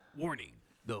Warning,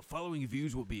 the following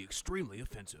views will be extremely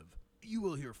offensive. You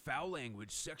will hear foul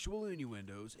language, sexual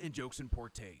innuendos, and jokes in poor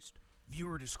taste.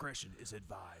 Viewer discretion is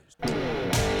advised.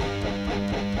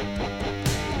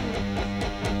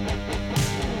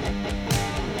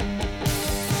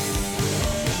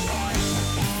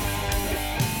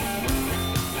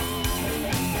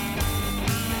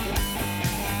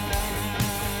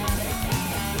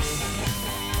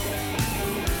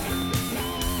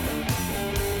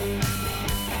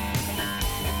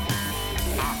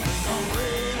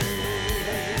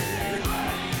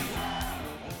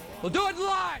 We'll do it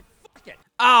live. Fuck it.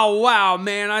 Oh, wow,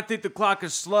 man. I think the clock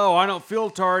is slow. I don't feel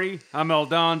tardy. I'm El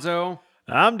Donzo.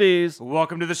 I'm Deez.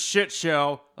 Welcome to the shit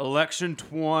show, Election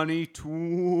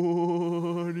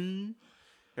 2020,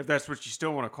 if that's what you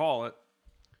still want to call it.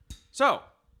 So,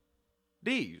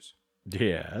 Deez.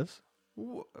 Yes.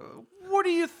 What are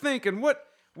you thinking?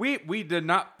 We did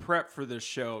not prep for this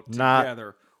show Not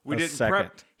together. We a didn't second.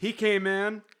 prep. He came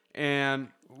in, and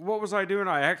what was I doing?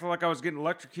 I acted like I was getting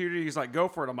electrocuted. He's like, go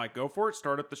for it. I'm like, go for it.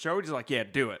 Start up the show. He's like, yeah,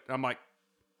 do it. I'm like,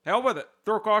 hell with it.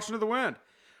 Throw caution to the wind.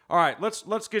 All right,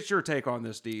 let's get your take on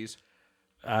this, Deez.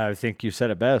 I think you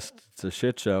said it best. It's a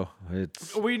shit show.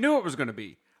 We knew it was going to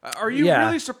be. Are you Yeah.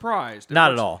 really surprised?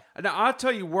 Not at all. Now, I'll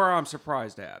tell you where I'm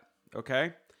surprised at,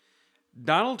 okay?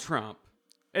 Donald Trump,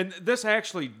 and this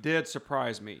actually did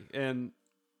surprise me, and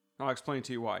I'll explain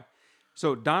to you why.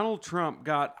 So Donald Trump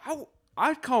got,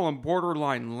 I'd call them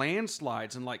borderline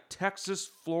landslides in like Texas,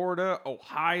 Florida,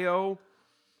 Ohio.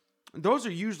 Those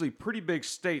are usually pretty big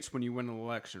states when you win an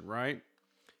election, right?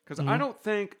 Because I don't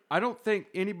think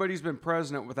anybody's been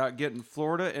president without getting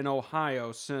Florida and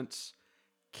Ohio since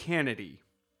Kennedy.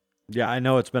 Yeah, I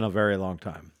know it's been a very long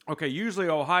time. Okay, usually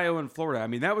Ohio and Florida. I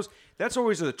mean, that's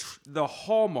always the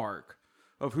hallmark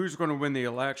of who's going to win the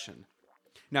election.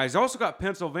 Now, he's also got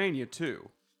Pennsylvania, too.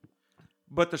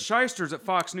 But the shysters at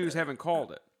Fox News haven't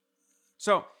called it.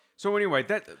 So anyway,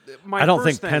 I don't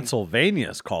think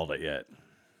Pennsylvania's called it yet.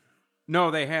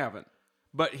 No, they haven't.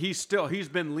 But he's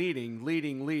been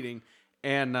leading.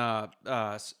 And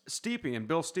Stepien,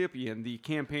 Bill Stepien, the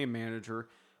campaign manager,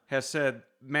 has said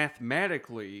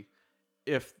mathematically,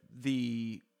 if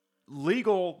the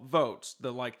legal votes,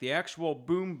 the actual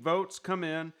boom votes come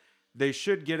in, they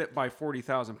should get it by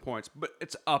 40,000 points. But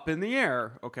it's up in the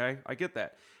air, okay? I get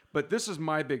that. But this is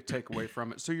my big takeaway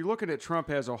from it. So you're looking at Trump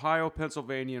has Ohio,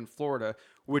 Pennsylvania, and Florida,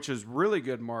 which is really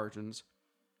good margins.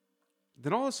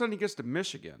 Then all of a sudden he gets to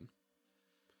Michigan.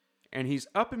 And he's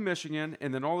up in Michigan,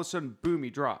 and then all of a sudden, boom, he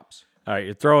drops. All right,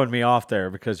 you're throwing me off there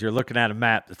because you're looking at a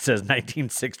map that says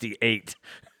 1968.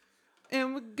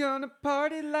 And we're gonna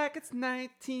party like it's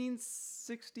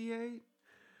 1968.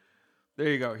 There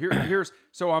you go. Here's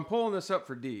so I'm pulling this up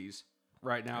for D's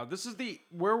right now. This is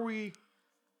where we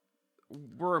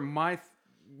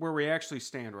actually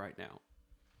stand right now.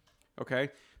 Okay,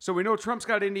 so we know Trump's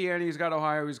got Indiana, he's got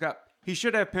Ohio, he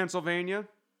should have Pennsylvania,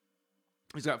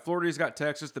 he's got Florida, he's got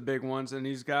Texas, the big ones, and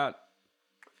he's got.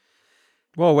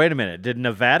 Well, wait a minute. Did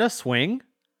Nevada swing?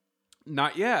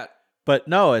 Not yet. But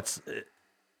no, it's.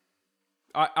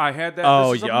 I had that.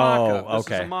 Oh, this is a mock-up. okay.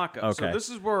 This is a mock-up. Okay. So this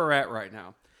is where we're at right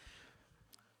now.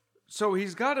 So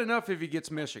he's got enough if he gets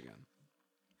Michigan.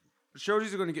 Showed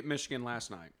he's going to get Michigan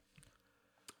last night.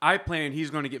 I plan he's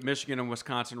going to get Michigan and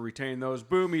Wisconsin, retain those.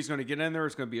 Boom, he's going to get in there.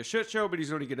 It's going to be a shit show, but he's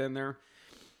going to get in there.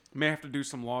 May have to do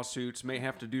some lawsuits, may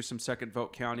have to do some second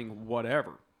vote counting,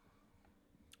 whatever.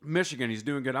 Michigan, he's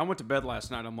doing good. I went to bed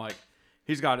last night. I'm like,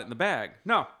 he's got it in the bag.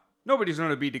 No, nobody's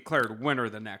going to be declared winner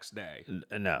the next day.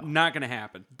 No. Not going to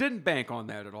happen. Didn't bank on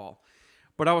that at all.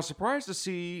 But I was surprised to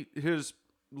see his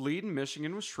lead in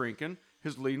Michigan was shrinking.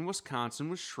 His lead in Wisconsin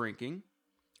was shrinking.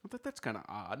 I thought that's kind of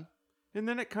odd. And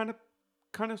then it kind of,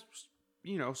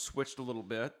 switched a little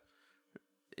bit.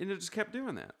 And it just kept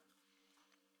doing that.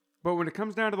 But when it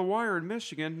comes down to the wire in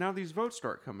Michigan, now these votes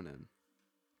start coming in.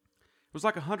 It was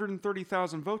like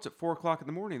 130,000 votes at 4 o'clock in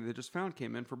the morning they just found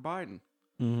came in for Biden.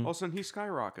 Mm-hmm. All of a sudden, he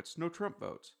skyrockets. No Trump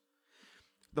votes.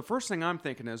 The first thing I'm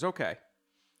thinking is, okay,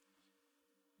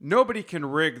 nobody can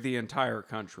rig the entire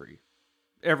country,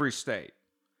 every state.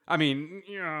 I mean,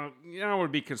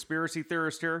 would be conspiracy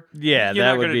theorists here. Yeah, you're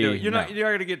that not would gonna be. do it. You're no. not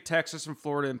going to get Texas and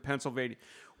Florida and Pennsylvania.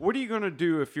 What are you going to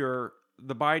do if you're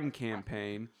the Biden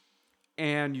campaign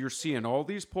and you're seeing all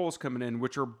these polls coming in,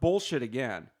 which are bullshit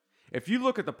again? If you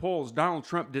look at the polls, Donald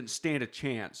Trump didn't stand a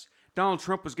chance. Donald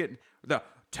Trump was getting the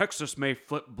Texas may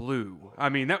flip blue. I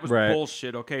mean, that was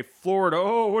bullshit, okay? Florida,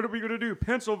 what are we going to do?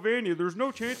 Pennsylvania, there's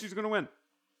no chance he's going to win.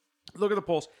 Look at the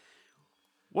polls.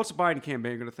 What's the Biden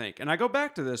campaign going to think? And I go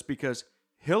back to this because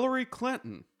Hillary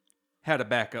Clinton had a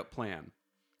backup plan.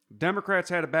 Democrats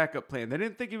had a backup plan. They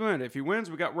didn't think he'd win. If he wins,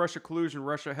 we got Russia collusion.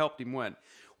 Russia helped him win.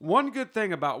 One good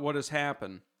thing about what has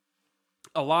happened,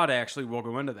 a lot actually, we'll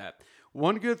go into that.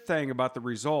 One good thing about the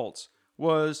results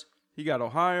was he got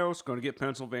Ohio, it's going to get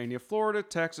Pennsylvania, Florida,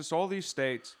 Texas, all these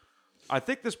states. I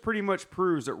think this pretty much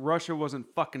proves that Russia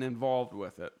wasn't fucking involved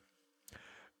with it.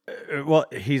 Well,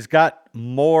 he's got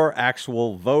more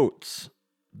actual votes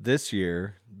this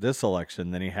year, this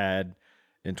election, than he had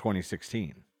in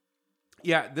 2016.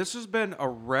 Yeah, this has been a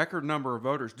record number of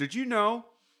voters. Did you know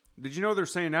they're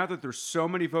saying now that there's so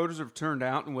many voters have turned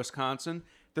out in Wisconsin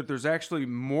that there's actually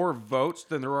more votes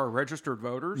than there are registered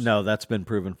voters? No, that's been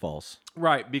proven false.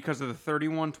 Right, because of the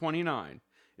 3129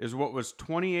 is what was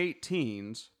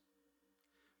 2018's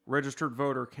registered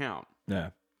voter count.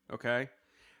 Yeah. Okay?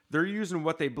 They're using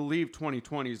what they believe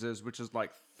 2020's is, which is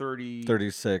like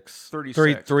 36.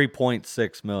 36.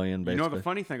 3.6 million, basically. You know, the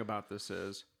funny thing about this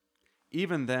is,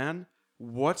 even then,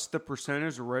 what's the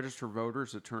percentage of registered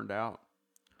voters that turned out?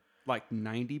 Like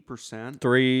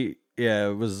 90%?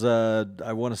 It was,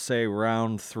 I want to say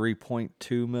around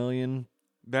 3.2 million.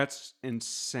 That's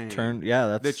insane.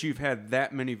 That you've had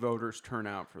that many voters turn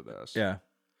out for this. Yeah.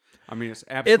 I mean, it's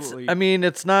absolutely...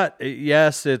 it's not...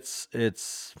 Yes, it's...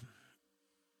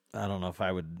 I don't know if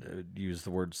I would use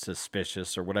the word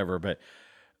suspicious or whatever, but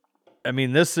I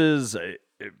mean, this is...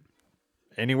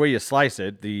 Any way you slice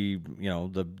it, the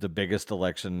biggest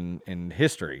election in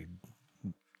history,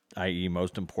 i.e.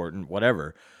 most important,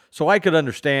 whatever. So I could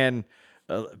understand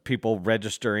people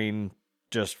registering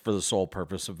just for the sole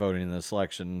purpose of voting in this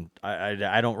election.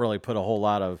 I don't really put a whole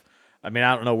lot of... I mean,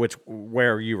 I don't know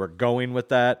where you were going with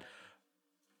that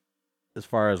as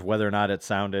far as whether or not it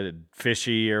sounded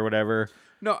fishy or whatever.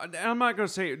 No, I'm not going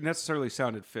to say it necessarily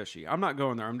sounded fishy. I'm not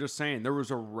going there. I'm just saying there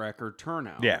was a record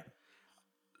turnout. Yeah.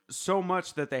 So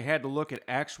much that they had to look at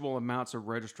actual amounts of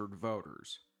registered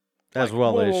voters. As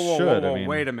well they should. I mean,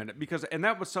 wait a minute. And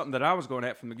that was something that I was going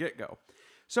at from the get-go.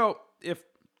 So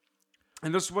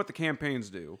and this is what the campaigns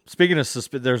do. Speaking of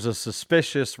there's a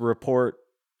suspicious report,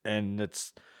 and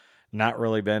it's not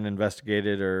really been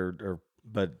investigated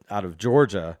but out of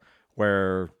Georgia,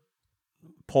 where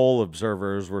poll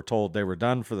observers were told they were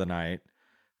done for the night.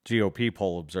 GOP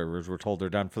poll observers were told they're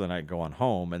done for the night, going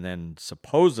home, and then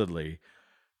supposedly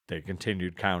they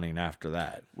continued counting after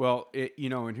that. Well,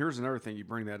 and here's another thing, you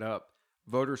bring that up.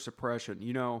 Voter suppression,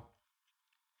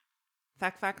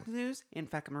 Fact news, and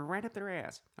fact them right up their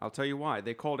ass. I'll tell you why.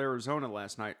 They called Arizona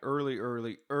last night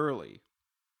early.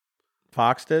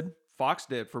 Fox did? Fox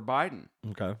did for Biden.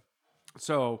 Okay.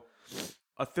 So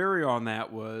a theory on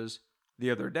that was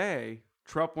the other day,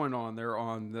 Trump went on there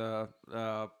on the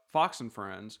Fox and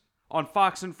Friends. On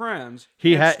Fox and Friends.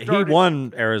 He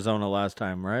won Arizona last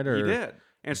time, right? Or he did.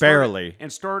 And barely.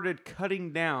 Started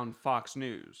cutting down Fox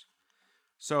News.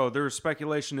 So there's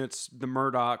speculation it's the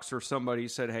Murdochs or somebody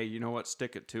said, hey, you know what,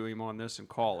 stick it to him on this and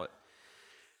call it.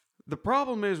 The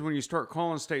problem is when you start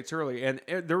calling states early, and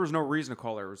there was no reason to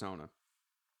call Arizona.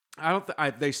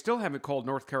 They still haven't called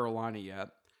North Carolina yet.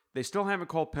 They still haven't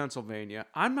called Pennsylvania.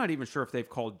 I'm not even sure if they've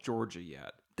called Georgia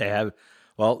yet. They have.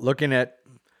 Well, looking at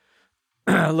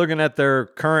their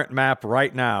current map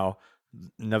right now,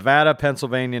 Nevada,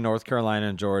 Pennsylvania, North Carolina,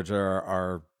 and Georgia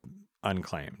are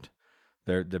unclaimed.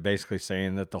 They're basically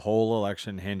saying that the whole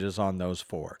election hinges on those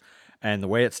four. And the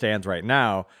way it stands right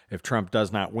now, if Trump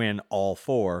does not win all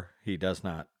four, he does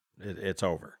not. It's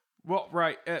over. Well,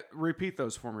 right. Repeat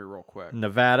those for me real quick.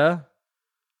 Nevada,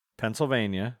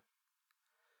 Pennsylvania,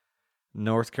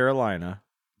 North Carolina.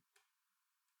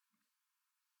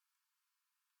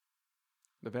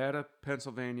 Nevada,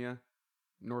 Pennsylvania,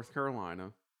 North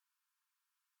Carolina.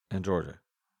 And Georgia.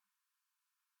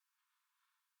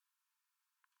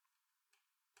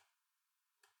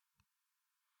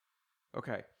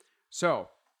 Okay, so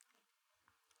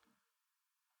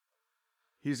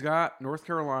he's got North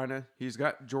Carolina, he's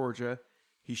got Georgia,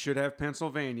 he should have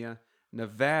Pennsylvania,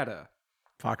 Nevada.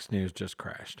 Fox News just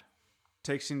crashed.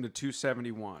 Takes him to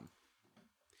 271.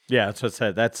 Yeah, that's what I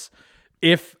said. That's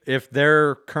if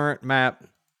their current map,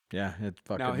 yeah, it's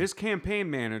fucking. Now his campaign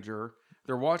manager,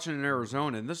 they're watching in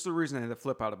Arizona, and this is the reason they had to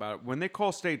flip out about it. When they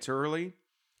call states early,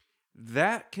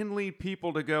 that can lead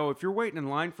people to go, if you're waiting in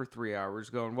line for 3 hours,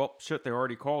 going, well, shit, they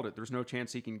already called it. There's no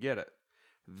chance he can get it.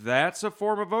 That's a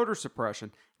form of voter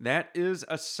suppression. That is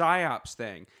a psyops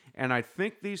thing. And I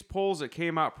think these polls that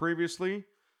came out previously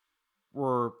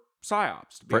were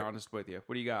psyops, to be honest with you.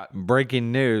 What do you got?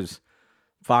 Breaking news.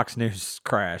 Fox News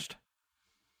crashed.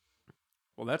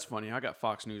 Well, that's funny. I got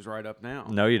Fox News right up now.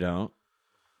 No, you don't.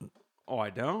 Oh,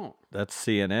 I don't? That's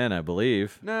CNN, I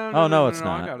believe. No, it's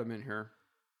not. I got them in here.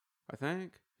 I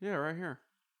think. Yeah, right here.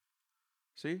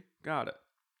 See? Got it.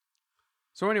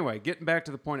 So anyway, getting back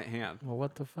to the point at hand. Well,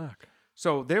 what the fuck?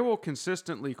 So they will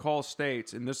consistently call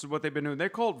states, and this is what they've been doing. They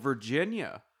called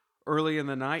Virginia early in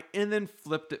the night and then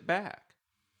flipped it back.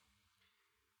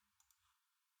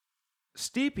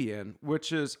 Stepien,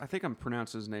 which is, I think I'm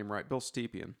pronouncing his name right, Bill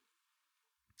Stepien,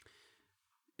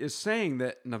 is saying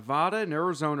that Nevada and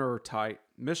Arizona are tight,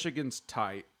 Michigan's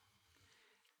tight,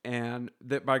 and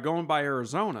that by going by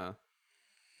Arizona,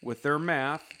 with their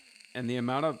math and the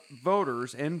amount of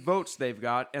voters and votes they've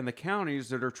got, and the counties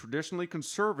that are traditionally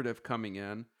conservative coming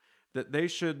in, that they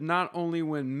should not only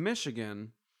win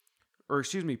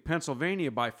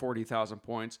Pennsylvania by 40,000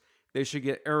 points, they should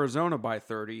get Arizona by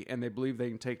 30, and they believe they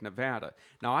can take Nevada.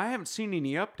 Now, I haven't seen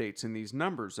any updates in these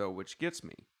numbers, though, which gets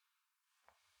me.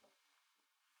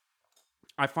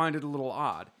 I find it a little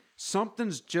odd.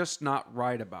 Something's just not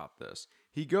right about this.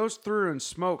 He goes through and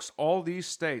smokes all these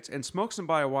states, and smokes them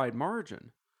by a wide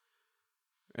margin.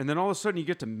 And then all of a sudden you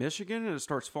get to Michigan, and it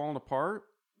starts falling apart.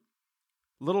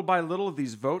 Little by little,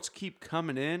 these votes keep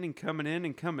coming in and coming in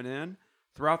and coming in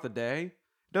throughout the day.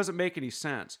 Doesn't make any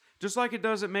sense. Just like it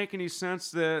doesn't make any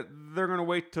sense that they're going to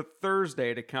wait till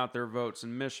Thursday to count their votes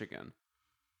in Michigan.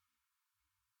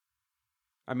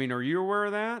 I mean, are you aware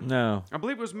of that? No. I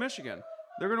believe it was Michigan.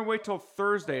 They're going to wait till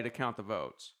Thursday to count the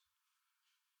votes.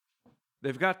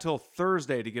 They've got till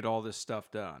Thursday to get all this stuff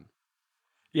done.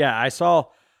 Yeah, I saw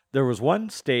there was one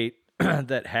state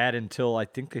that had until, I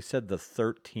think they said the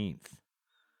 13th.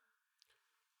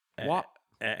 What?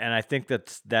 And I think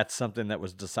that's something that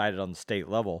was decided on the state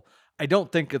level. I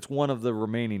don't think it's one of the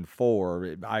remaining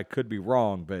 4. I could be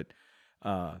wrong, but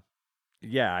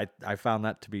yeah, I found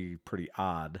that to be pretty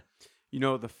odd. You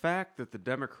know, the fact that the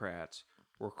Democrats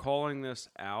were calling this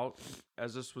out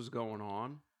as this was going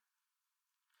on.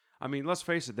 I mean, let's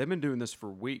face it, they've been doing this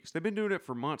for weeks. They've been doing it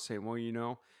for months, saying, well, you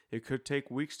know, it could take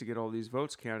weeks to get all these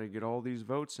votes counted, get all these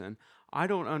votes in. I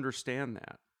don't understand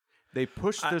that. They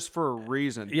pushed this for a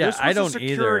reason. Yeah, this was I don't a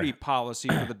security either. policy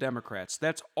for the Democrats.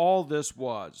 That's all this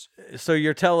was. So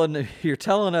you're telling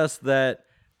us that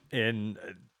in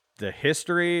the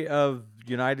history of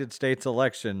United States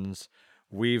elections,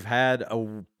 we've had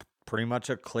pretty much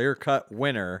a clear-cut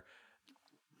winner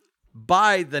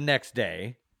by the next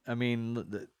day. I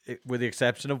mean, with the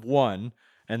exception of one,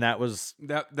 and that was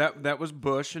that was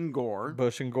Bush and Gore.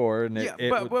 And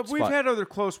but we've had other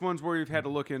close ones where we've had to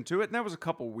look into it, and that was a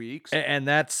couple weeks. And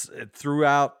that's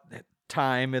throughout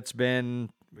time. It's been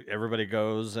everybody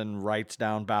goes and writes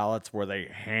down ballots where they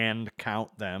hand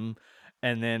count them,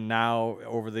 and then now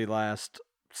over the last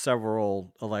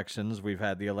several elections, we've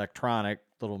had the electronic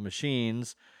little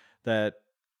machines that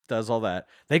does all that.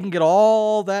 They can get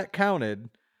all that counted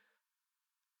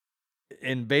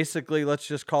in basically, let's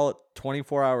just call it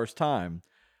 24 hours time.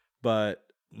 But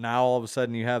now all of a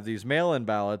sudden you have these mail-in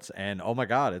ballots, and oh my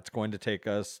God, it's going to take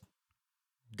us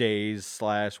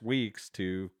days/weeks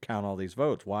to count all these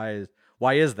votes. Why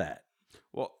is that?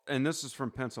 Well, and this is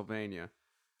from Pennsylvania.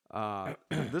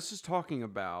 This is talking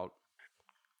about,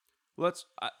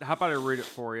 how about I read it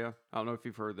for you? I don't know if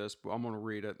you've heard this, but I'm going to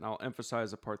read it, and I'll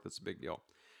emphasize the part that's a big deal.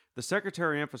 The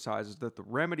Secretary emphasizes that the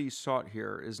remedy sought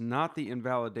here is not the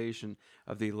invalidation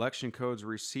of the election codes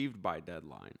received by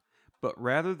deadline, but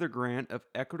rather the grant of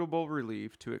equitable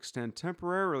relief to extend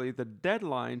temporarily the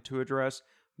deadline to address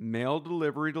mail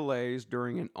delivery delays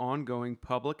during an ongoing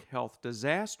public health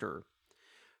disaster.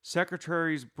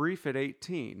 Secretary's brief at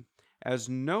 18. As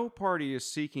no party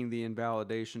is seeking the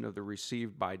invalidation of the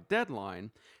received by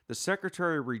deadline, the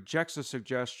Secretary rejects the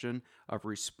suggestion of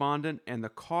respondent and the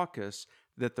caucus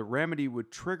that the remedy would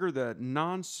trigger the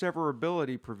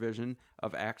non-severability provision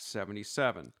of Act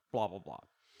 77, blah, blah, blah.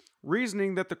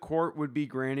 Reasoning that the court would be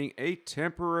granting a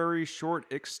temporary short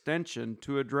extension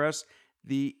to address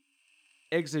the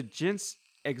exigencies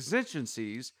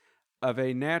of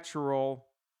a natural,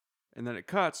 and then it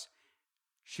cuts.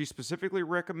 She specifically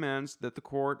recommends that the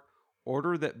court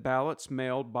order that ballots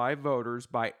mailed by voters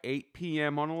by 8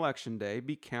 p.m. on Election Day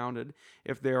be counted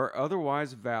if they are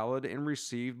otherwise valid and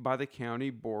received by the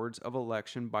county boards of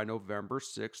election by November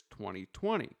 6,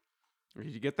 2020. Did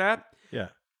you get that? Yeah.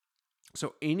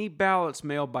 So any ballots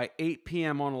mailed by 8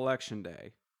 p.m. on Election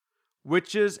Day,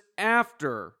 which is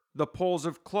after the polls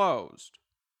have closed,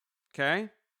 okay?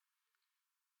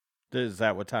 Is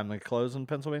that what time they close in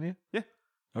Pennsylvania? Yeah.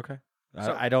 Okay.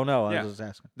 So, I don't know. I yeah. was just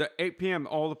asking. The 8 p.m.,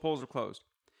 all the polls are closed.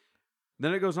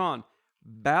 Then it goes on.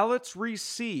 Ballots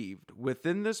received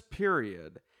within this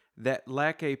period that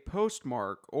lack a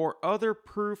postmark or other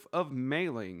proof of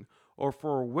mailing, or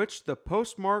for which the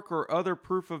postmark or other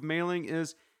proof of mailing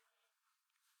is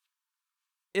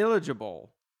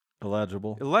illegible,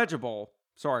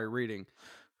 reading.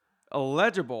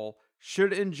 Eligible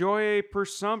should enjoy a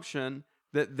presumption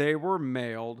that they were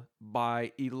mailed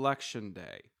by election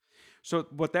day. So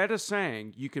what that is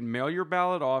saying, you can mail your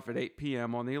ballot off at 8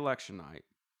 p.m. on the election night.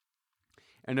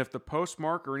 And if the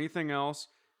postmark or anything else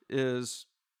is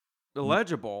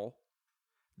illegible,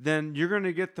 then you're going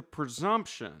to get the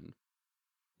presumption,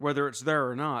 whether it's there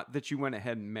or not, that you went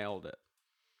ahead and mailed it.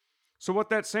 So what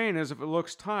that's saying is, if it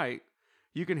looks tight,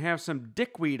 you can have some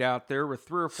dickweed out there with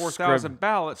 3,000 or 4,000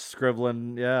 ballots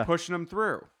scribbling, pushing them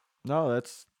through. No,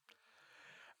 that's...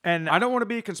 And I don't want to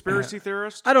be a conspiracy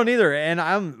theorist. I don't either. And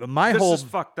This is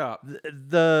fucked up.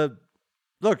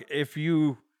 Look, if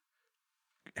you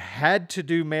had to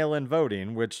do mail-in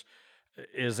voting, which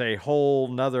is a whole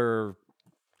nother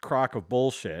crock of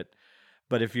bullshit,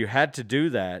 but if you had to do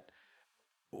that,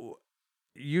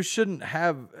 you shouldn't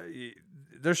have...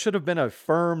 There should have been a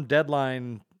firm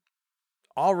deadline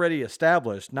already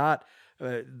established, not...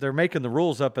 they're making the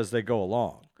rules up as they go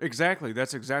along. Exactly.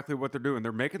 That's exactly what they're doing.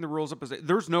 They're making the rules up.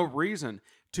 There's no reason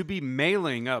to be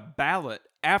mailing a ballot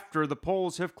after the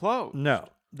polls have closed. No.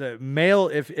 The mail,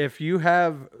 if you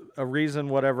have a reason,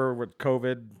 whatever, with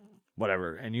COVID,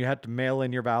 whatever, and you had to mail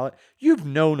in your ballot, you've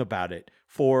known about it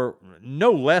for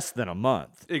no less than a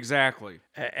month. Exactly.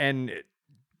 And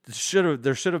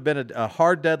there should have been a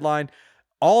hard deadline.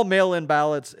 All mail-in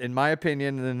ballots, in my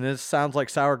opinion, and this sounds like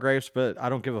sour grapes, but I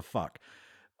don't give a fuck.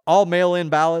 All mail-in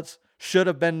ballots should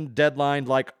have been deadlined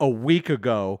like a week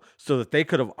ago so that they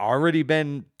could have already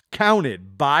been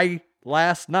counted by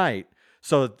last night.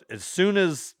 So as soon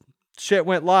as shit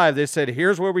went live, they said,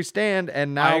 here's where we stand,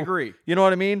 and now... I agree. You know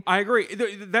what I mean? I agree.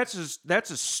 That's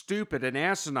as stupid and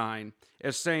asinine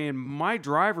as saying my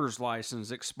driver's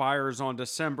license expires on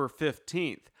December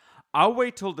 15th. I'll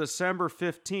wait till December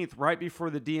 15th, right before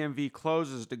the DMV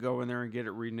closes, to go in there and get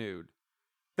it renewed.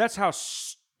 That's how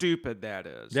stupid that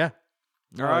is. Yeah.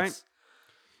 All right.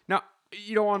 Now,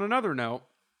 on another note,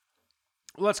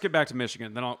 let's get back to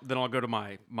Michigan. Then I'll go to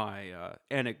my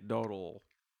anecdotal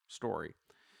story.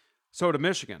 So to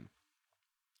Michigan.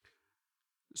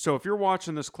 So if you're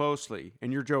watching this closely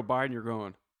and you're Joe Biden, you're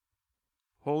going,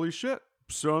 holy shit,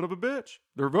 son of a bitch.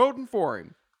 They're voting for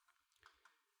him.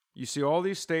 You see all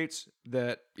these states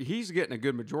that he's getting a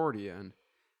good majority in,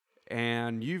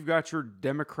 and you've got your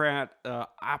Democrat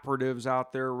operatives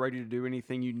out there ready to do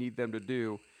anything you need them to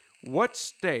do. What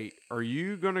state are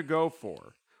you going to go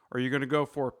for? Are you going to go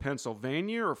for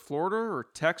Pennsylvania or Florida or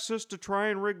Texas to try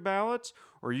and rig ballots?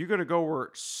 Or are you going to go where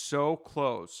it's so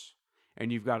close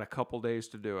and you've got a couple days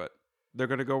to do it? They're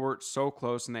going to go where it's so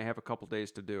close and they have a couple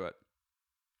days to do it.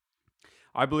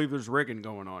 I believe there's rigging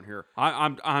going on here.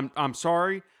 I'm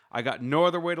sorry. I got no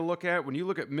other way to look at it. When you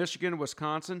look at Michigan,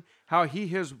 Wisconsin, how he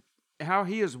has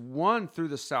won through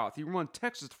the South. He won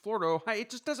Texas, Florida, Ohio. It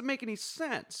just doesn't make any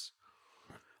sense.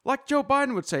 Like Joe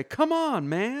Biden would say, come on,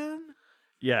 man.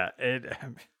 Yeah,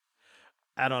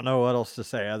 I don't know what else to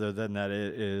say other than that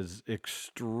it is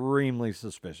extremely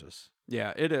suspicious.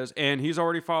 Yeah, it is. And he's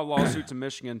already filed lawsuits in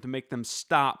Michigan to make them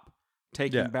stop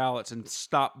taking ballots and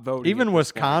stop voting. Even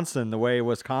Wisconsin, the way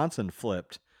Wisconsin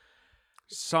flipped.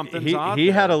 Something's odd He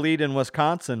there. had a lead in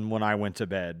Wisconsin when I went to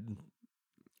bed.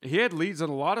 He had leads in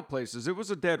a lot of places. It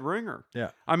was a dead ringer.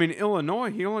 Yeah. I mean,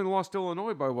 Illinois, he only lost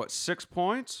Illinois by, 6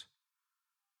 points?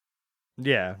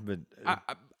 Yeah, but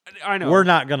I know. we're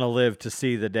not going to live to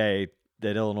see the day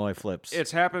that Illinois flips.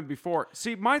 It's happened before.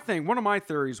 See, one of my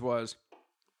theories was...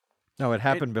 No, it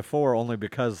happened before only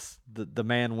because the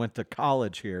man went to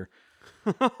college here.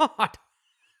 I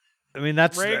mean,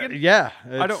 that's... Reagan? Yeah.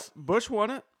 Bush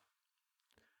won it.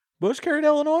 Bush carried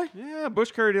Illinois? Yeah,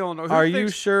 Bush carried Illinois. Are you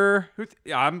sure?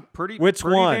 I'm pretty... Which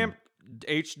pretty one?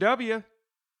 Damn, HW.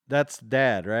 That's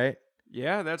Dad, right?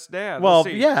 Yeah, that's Dad. Well,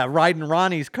 yeah, riding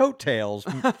Ronnie's coattails.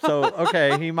 So,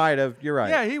 okay, he might have. You're right.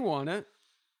 Yeah, he won it.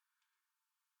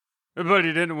 But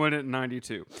he didn't win it in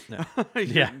 92. No. He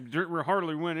Yeah. didn't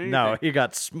hardly win anything. No, he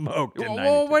got smoked in 92.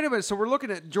 Well, wait a minute. So we're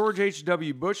looking at George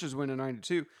H.W. Bush's win in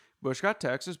 92. Bush got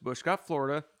Texas. Bush got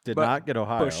Florida. Did but not get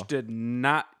Ohio. Bush did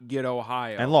not get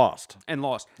Ohio. And lost. Yeah.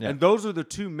 Yeah. And those are the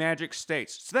two magic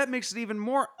states. So that makes it even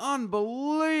more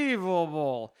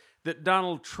unbelievable that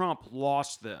Donald Trump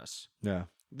lost this. Yeah.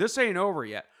 This ain't over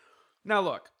yet. Now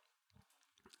look,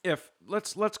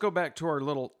 let's go back to our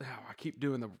little. I keep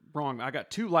doing the wrong. I got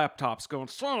two laptops going.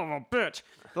 Son of a bitch.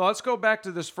 So let's go back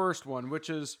to this first one, which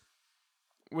is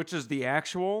the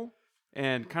actual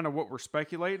and kind of what we're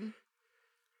speculating.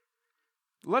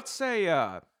 Let's say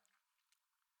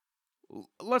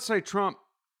Trump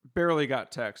barely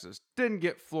got Texas, didn't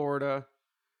get Florida.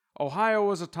 Ohio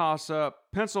was a toss-up.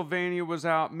 Pennsylvania was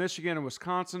out, Michigan and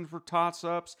Wisconsin for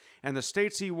toss-ups, and the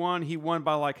states he won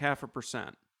by like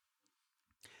 0.5%.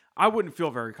 I wouldn't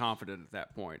feel very confident at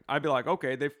that point. I'd be like,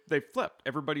 okay, they flipped.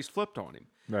 Everybody's flipped on him.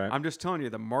 Right. I'm just telling you,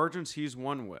 the margins he's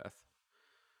won with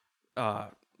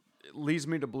leads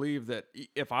me to believe that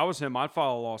if I was him, I'd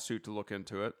file a lawsuit to look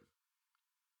into it.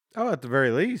 Oh, at the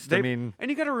very least. And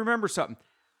you got to remember something.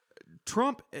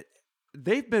 Trump,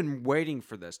 they've been waiting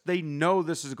for this. They know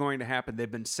this is going to happen.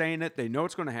 They've been saying it. They know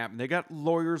it's going to happen. They got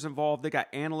lawyers involved. They got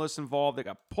analysts involved. They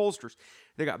got pollsters.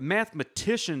 They got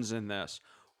mathematicians in this.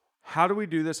 How do we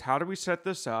do this? How do we set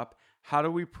this up? How do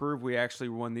we prove we actually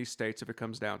won these states if it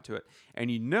comes down to it?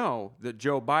 And you know that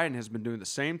Joe Biden has been doing the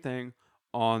same thing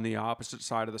on the opposite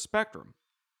side of the spectrum.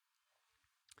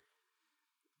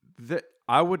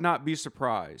 I would not be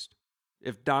surprised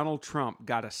if Donald Trump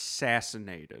got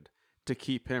assassinated to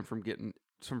keep him from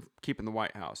keeping the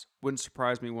White House. Wouldn't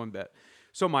surprise me one bit.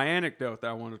 So my anecdote that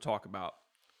I want to talk about.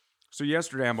 So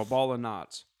yesterday I'm a ball of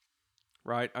knots,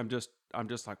 right? I'm just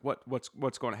like,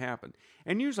 what's going to happen?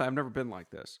 And usually I've never been like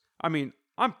this. I mean,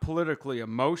 I'm politically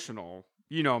emotional.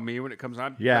 You know me when it comes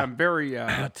on. Yeah. I'm very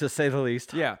to say the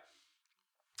least. Yeah.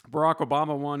 Barack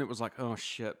Obama won. It was like, oh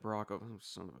shit, Barack Obama,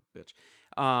 son of a bitch.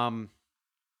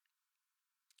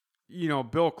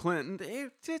 Bill Clinton.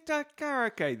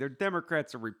 Okay, they're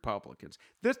Democrats or Republicans.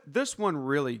 This one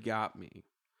really got me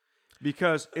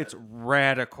because it's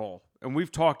radical, and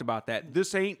we've talked about that.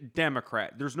 This ain't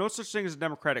Democrat. There's no such thing as a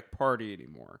Democratic Party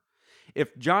anymore.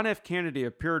 If John F. Kennedy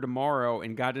appeared tomorrow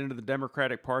and got into the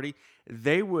Democratic Party,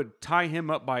 they would tie him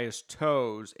up by his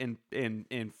toes and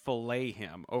fillet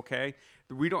him, okay?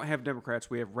 We don't have Democrats.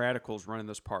 We have radicals running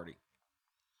this party.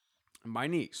 My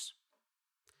niece,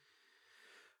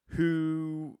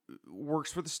 who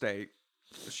works for the state,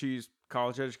 she's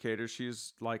college educated.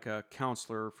 She's like a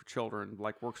counselor for children,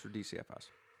 like works for DCFS.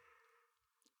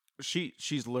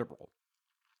 She's liberal.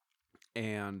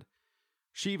 And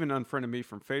she even unfriended me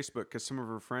from Facebook because some of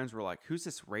her friends were like, who's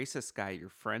this racist guy you're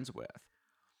friends with?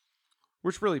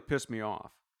 Which really pissed me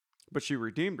off. But she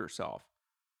redeemed herself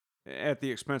at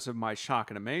the expense of my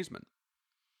shock and amazement.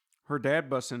 Her dad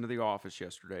busts into the office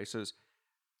yesterday, says,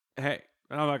 hey,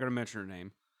 and I'm not going to mention her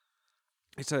name.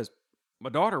 He says, my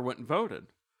daughter went and voted.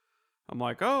 I'm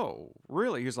like, oh,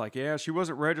 really? He's like, yeah, she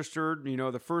wasn't registered.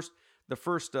 The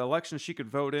first election she could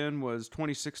vote in was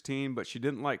 2016, but she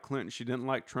didn't like Clinton. She didn't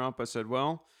like Trump. I said,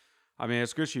 well, I mean,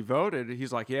 it's good she voted.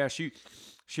 He's like, yeah, she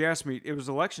asked me, it was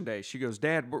election day. She goes,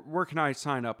 Dad, where can I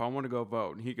sign up? I want to go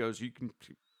vote. And he goes, you can,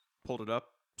 pulled it up,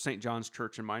 St. John's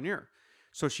Church in Minear.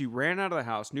 So she ran out of the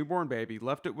house, newborn baby,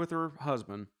 left it with her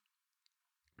husband,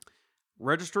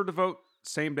 registered to vote,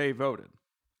 same day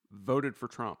voted for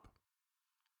Trump.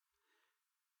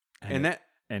 And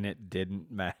it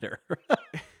didn't matter.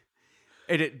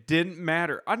 And it didn't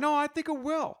matter. I think it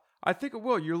will.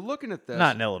 You're looking at this.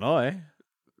 Not in Illinois.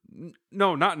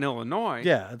 No, not in Illinois.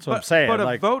 Yeah, that's what I'm saying. But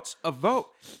a vote.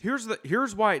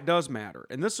 Here's why it does matter.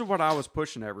 And this is what I was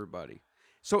pushing everybody.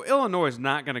 So Illinois is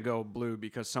not going to go blue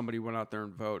because somebody went out there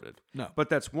and voted. No.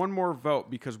 But that's one more vote,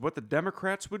 because what the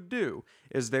Democrats would do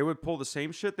is they would pull the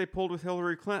same shit they pulled with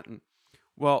Hillary Clinton.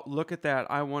 Well, look at that.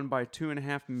 I won by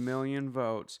 2.5 million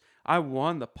votes. I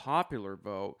won the popular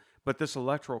vote, but this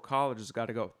electoral college has got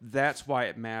to go. That's why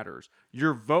it matters.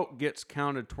 Your vote gets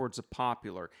counted towards the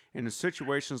popular. And in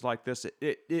situations like this,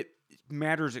 it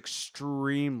matters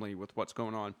extremely with what's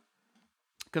going on.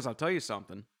 Because I'll tell you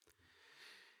something.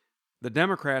 The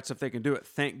Democrats, if they can do it,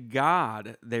 thank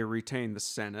God they retained the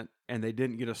Senate and they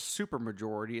didn't get a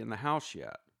supermajority in the House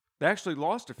yet. They actually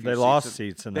lost a few seats. They lost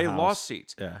seats in the House. They lost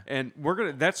seats. Yeah. And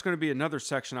that's going to be another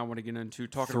section I want to get into,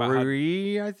 talking about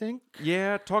three, I think.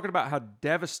 Yeah, talking about how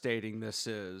devastating this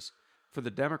is for the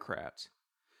Democrats.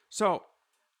 So,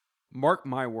 mark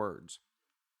my words.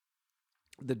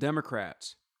 The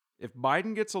Democrats, if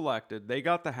Biden gets elected, they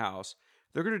got the House,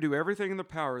 they're going to do everything in their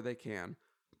power they can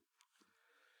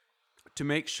to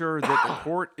make sure that the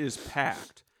court is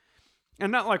packed.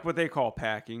 And not like what they call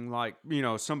packing, like,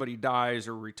 somebody dies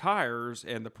or retires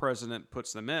and the president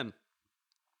puts them in.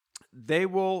 They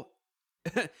will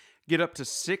get up to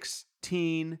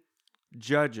 16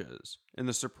 judges in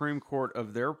the Supreme Court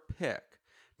of their pick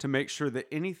to make sure that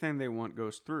anything they want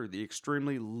goes through. The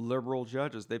extremely liberal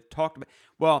judges. They've talked about,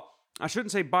 well, I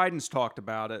shouldn't say Biden's talked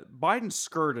about it. Biden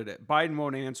skirted it. Biden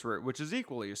won't answer it, which is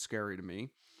equally as scary to me.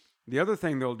 The other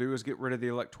thing they'll do is get rid of the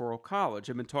Electoral College.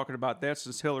 I've been talking about that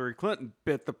since Hillary Clinton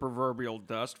bit the proverbial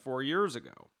dust 4 years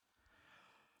ago.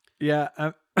 Yeah.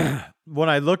 When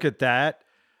I look at that,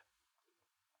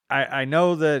 I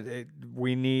know that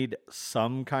we need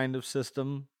some kind of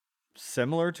system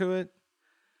similar to it,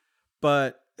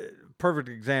 but perfect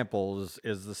example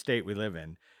is the state we live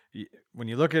in. When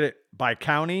you look at it by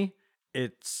county,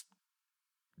 it's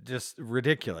just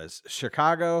ridiculous.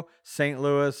 Chicago, St.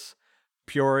 Louis,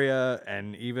 Peoria,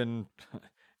 and even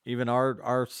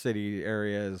our city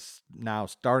area is now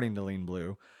starting to lean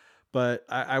blue. But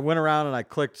I went around and I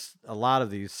clicked a lot of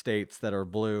these states that are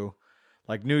blue,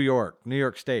 like New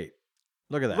York State.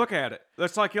 Look at that. Look at it.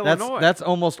 That's like Illinois. That's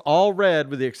almost all red,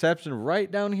 with the exception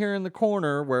right down here in the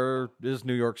corner where is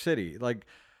New York City. Like,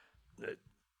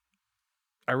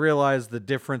 I realize the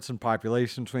difference in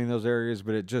population between those areas,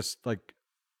 but it just like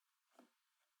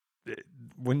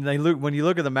when you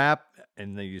look at the map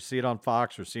and you see it on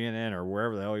Fox or CNN or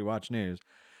wherever the hell you watch news,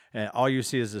 and all you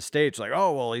see is the states, like,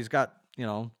 oh well, he's got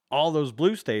all those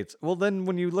blue states. Well, then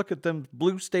when you look at them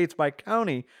blue states by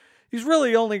county, he's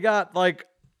really only got like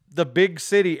the big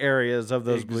city areas of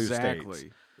those blue states.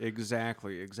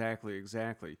 Exactly.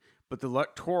 But the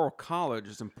Electoral College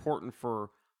is important for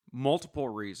multiple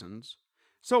reasons.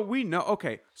 So we know,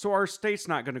 okay, so our state's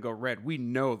not going to go red. We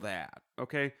know that,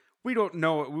 okay? We don't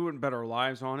know it. We wouldn't bet our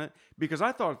lives on it, because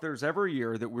I thought if there's ever a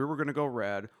year that we were going to go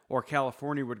red, or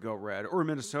California would go red, or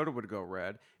Minnesota would go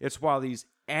red, it's while these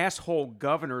asshole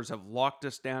governors have locked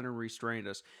us down and restrained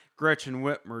us. Gretchen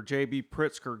Whitmer, J.B.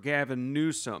 Pritzker, Gavin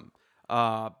Newsom,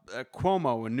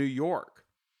 Cuomo in New York.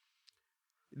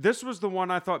 This was the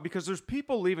one I thought, because there's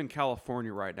people leaving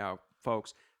California right now,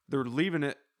 folks. They're leaving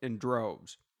it in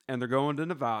droves, and they're going to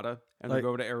Nevada, and they're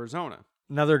going to Arizona.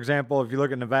 Another example, if you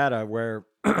look at Nevada, where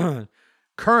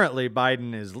currently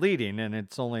Biden is leading, and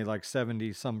it's only like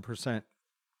 70-some%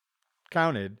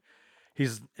 counted.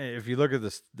 If you look at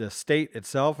the state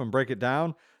itself and break it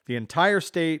down, the entire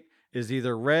state is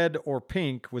either red or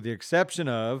pink, with the exception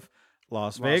of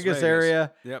Las Vegas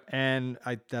area. Yep. And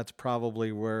that's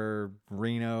probably where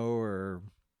Reno, or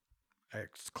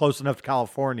it's close enough to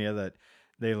California that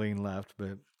they lean left.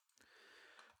 But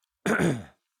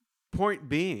point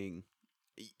being,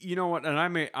 you know what? And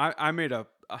I made a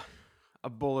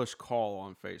bullish call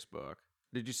on Facebook.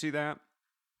 Did you see that?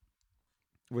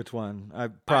 Which one?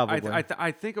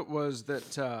 I think it was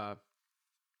that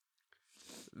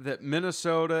that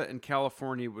Minnesota and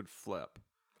California would flip.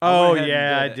 Oh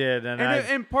yeah, I did,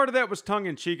 and part of that was tongue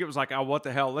in cheek. It was like, oh, what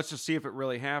the hell? Let's just see if it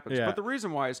really happens. Yeah. But the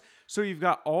reason why is, so you've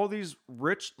got all these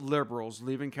rich liberals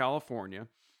leaving California,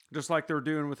 just like they're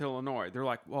doing with Illinois. They're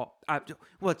like, well,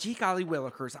 gee golly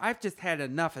willikers, I've just had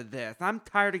enough of this. I'm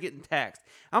tired of getting taxed.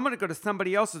 I'm going to go to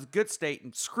somebody else's good state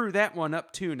and screw that one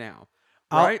up too now.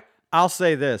 Right? I'll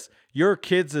say this. Your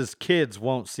kids' kids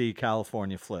won't see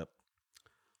California flip.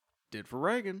 Did for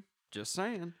Reagan. Just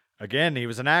saying. Again, he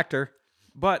was an actor.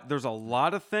 But there's a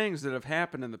lot of things that have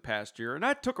happened in the past year, and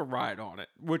I took a ride on it,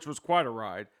 which was quite a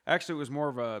ride. Actually, it was more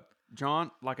of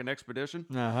like an expedition.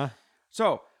 Uh-huh.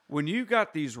 So when you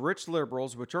got these rich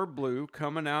liberals, which are blue,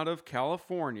 coming out of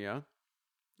California,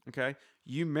 okay,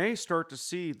 you may start to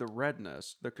see the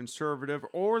redness, the conservative,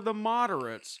 or the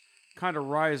moderates kind of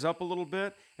rise up a little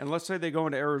bit. And let's say they go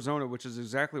into Arizona, which is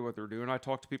exactly what they're doing. I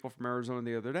talked to people from Arizona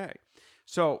the other day.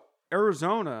 So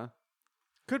Arizona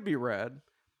could be red,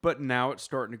 but now it's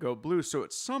starting to go blue. So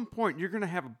at some point, you're going to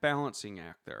have a balancing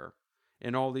act there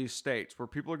in all these states where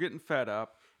people are getting fed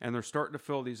up and they're starting to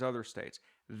fill these other states.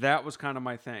 That was kind of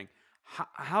my thing.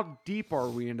 How deep are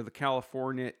we into the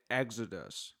California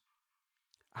exodus?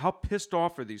 How pissed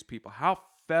off are these people? How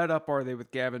fed up are they with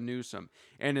Gavin Newsom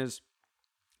and his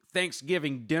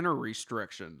Thanksgiving dinner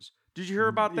restrictions? Did you hear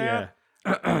about that?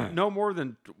 Yeah. No more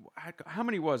than, how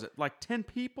many was it? Like 10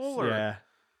 people? Or? Yeah.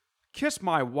 Kiss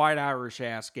my white Irish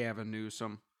ass, Gavin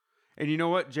Newsom. And you know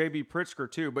what? J.B.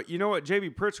 Pritzker, too. But you know what?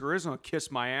 J.B. Pritzker is going to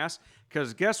kiss my ass,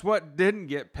 because guess what didn't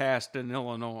get passed in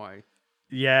Illinois?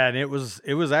 Yeah, and it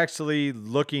was actually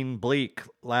looking bleak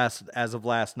as of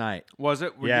last night. Was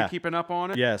it? Were you keeping up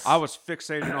on it? Yes. I was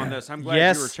fixated on this. I'm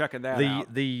glad you were checking that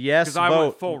out. The yes vote. Because I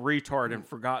went full retard and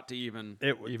forgot to even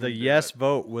the yes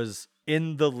vote was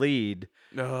in the lead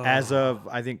as of,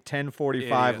 I think,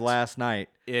 10:45 last night.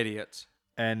 Idiots.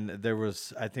 And there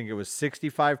was, I think it was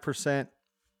 65%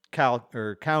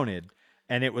 counted,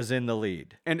 and it was in the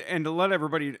lead. And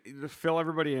to fill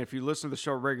everybody in, if you listen to the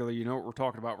show regularly, you know what we're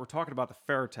talking about. We're talking about the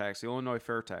fair tax, the Illinois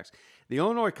fair tax. The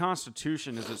Illinois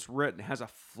Constitution, as it's written, has a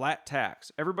flat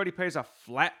tax. Everybody pays a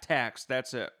flat tax.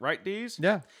 That's it. Right, Dees?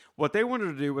 Yeah. What they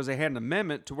wanted to do was they had an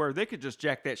amendment to where they could just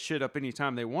jack that shit up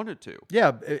anytime they wanted to.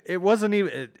 Yeah, it wasn't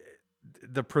even...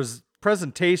 the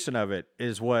presentation of it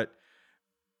is what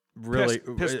really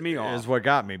pissed me off. Is what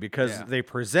got me, because they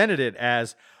presented it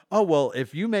as, oh, well,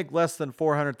 if you make less than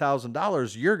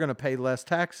 $400,000, you're going to pay less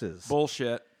taxes.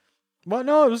 Bullshit. Well,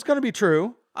 no, it was going to be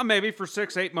true. Maybe for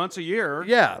 6-8 months a year.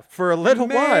 Yeah, for a little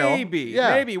while. Maybe.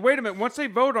 Yeah. Maybe. Wait a minute. Once they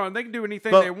vote on it, they can do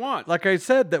anything But they want. like I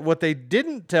said, that what they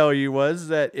didn't tell you was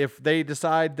that if they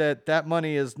decide that that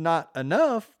money is not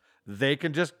enough, they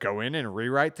can just go in and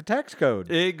rewrite the tax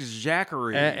code.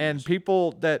 Exactly. And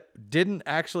people that didn't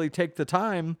actually take the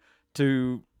time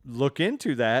to look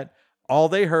into that, all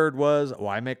they heard was, "Oh,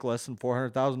 I make less than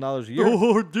 $400,000 a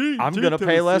year. I'm going to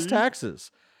pay less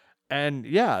taxes." And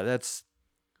yeah, that's.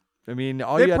 I mean,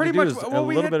 all you had to do is a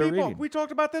little bit of reading. We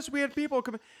talked about this. We had people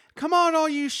come on, all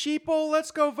you sheeple,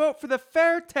 let's go vote for the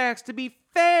fair tax to be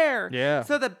fair. Yeah.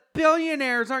 So the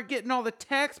billionaires aren't getting all the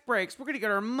tax breaks. We're going to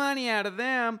get our money out of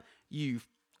them. You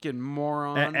fucking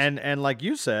morons. And like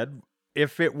you said,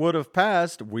 if it would have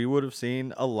passed, we would have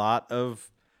seen a lot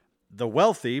of the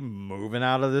wealthy moving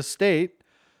out of this state,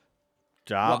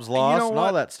 jobs lost, and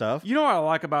all that stuff. You know what I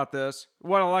like about this?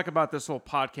 What I like about this little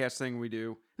podcast thing we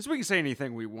do is we can say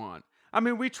anything we want. I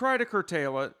mean, we try to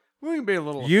curtail it. We can be a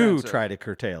little offensive. Try to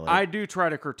curtail it. I do try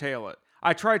to curtail it.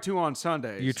 I try to on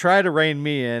Sundays. You try to rein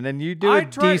me in, and you do a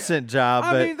decent job.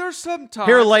 I but mean, there's some times.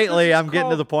 Here lately, I'm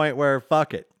getting to the point where,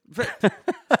 fuck it.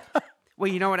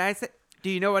 Well, you know what I said? Do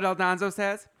you know what El Donzo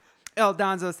says? El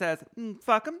Donzo says,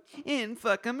 fuck them and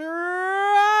fuck them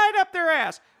right up their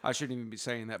ass. I shouldn't even be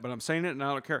saying that, but I'm saying it and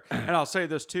I don't care. And I'll say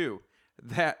this too.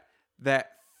 That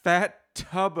fat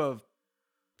tub of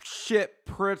shit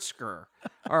Pritzker,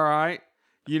 all right?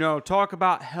 You know, talk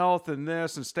about health and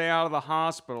this and stay out of the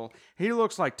hospital. He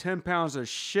looks like 10 pounds of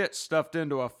shit stuffed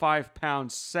into a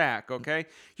 5-pound sack, okay?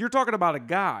 You're talking about a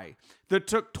guy that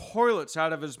took toilets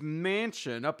out of his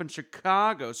mansion up in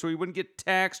Chicago so he wouldn't get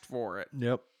taxed for it.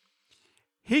 Yep.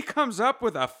 He comes up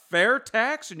with a fair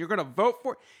tax and you're going to vote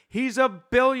for it? He's a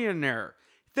billionaire.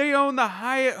 They own the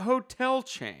Hyatt hotel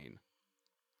chain.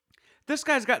 This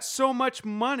guy's got so much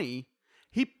money,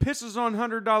 he pisses on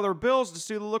 $100 bills to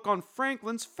see the look on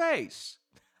Franklin's face.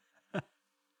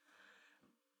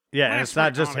 Yeah, and it's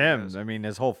not just him. I mean,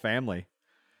 his whole family.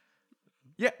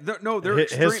 Yeah, they're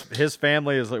extreme. His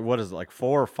family is like, what is it, like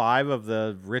 4 or 5 of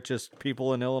the richest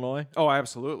people in Illinois? Oh,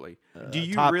 absolutely. Do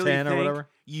you top really 10 think or whatever?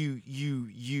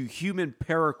 you human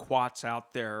paraquats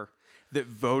out there that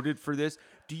voted for this?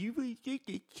 Do you really think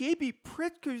that J.B.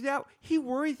 Pritzker's out? He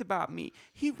worries about me.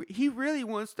 He really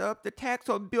wants to up the tax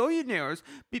on billionaires.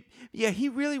 He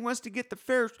really wants to get the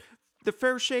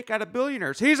fair shake out of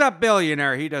billionaires. He's a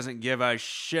billionaire. He doesn't give a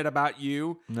shit about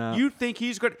you. No. You think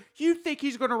he's going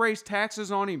to raise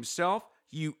taxes on himself?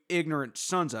 You ignorant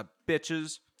sons of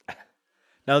bitches.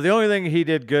 Now, the only thing he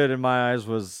did good in my eyes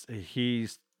was he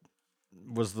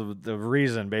was the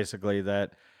reason, basically,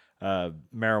 that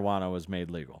marijuana was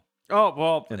made legal. Oh,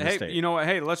 well, hey, state. you know what?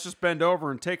 Hey, let's just bend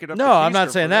over and take it up. No, I'm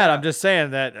not saying that. I'm just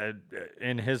saying that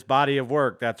in his body of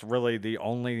work, that's really the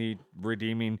only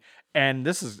redeeming. And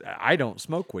this is, I don't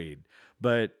smoke weed,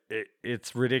 but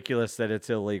it's ridiculous that it's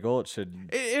illegal.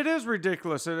 It is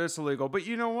ridiculous that it's illegal. But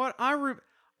you know what?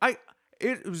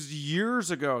 It was years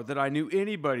ago that I knew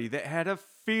anybody that had a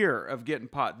fear of getting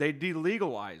pot. They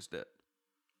delegalized it.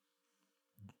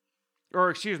 Or,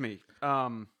 excuse me.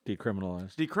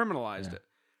 Decriminalized it.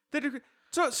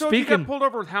 So if you got pulled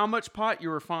over with how much pot, you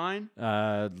were fine?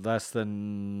 Less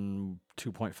than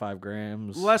 2.5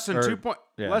 grams. Less than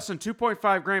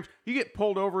 2.5 grams. You get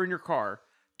pulled over in your car,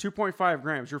 2.5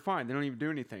 grams, you're fine. They don't even do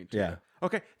anything to you.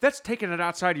 Okay, that's taking it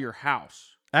outside of your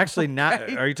house. Actually, not.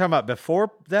 Are you talking about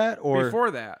before that or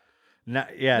before that? No,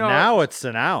 now it's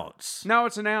an ounce. Now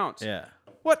it's an ounce. Yeah.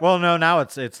 What? Well, no, now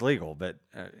it's legal, but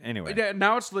anyway.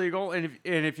 Now it's legal, and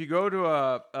if you go to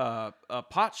a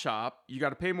pot shop, you got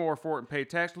to pay more for it and pay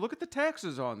tax. Look at the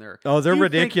taxes on there. Oh, they're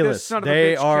ridiculous.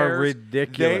 They are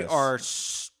ridiculous. They are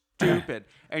stupid.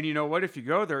 And you know what? If you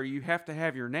go there, you have to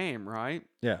have your name, right?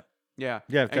 Yeah. Yeah.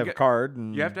 You have to have a card.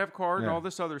 You have to have a card and all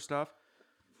this other stuff.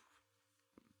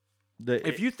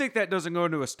 If you think that doesn't go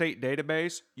into a state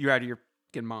database, you're out of your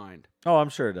fucking mind. Oh, I'm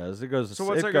sure it does. It goes. So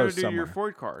what's that going to do to your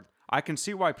FOID card? I can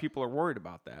see why people are worried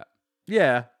about that.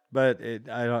 Yeah, but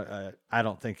I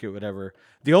don't think it would ever.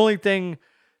 The only thing,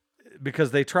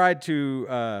 because they tried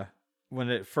to when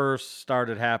it first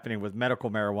started happening with medical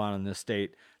marijuana in this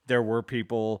state, there were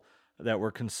people that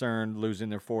were concerned losing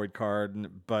their FOID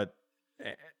card, but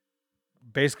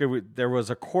basically there was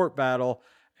a court battle,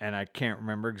 and I can't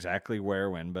remember exactly where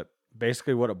when, but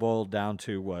basically what it boiled down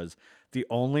to was the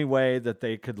only way that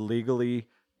they could legally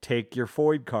take your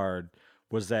FOID card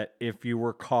was that if you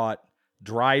were caught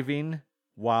driving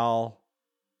while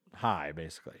high,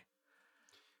 basically.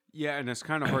 Yeah, and it's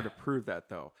kind of hard to prove that,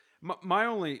 though. My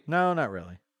only... No, not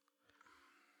really.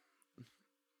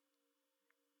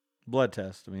 Blood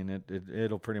test. I mean,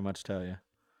 it'll pretty much tell you.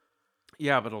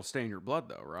 Yeah, but it'll stay in your blood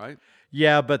though, right?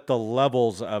 Yeah, but the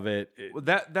levels of it, Well,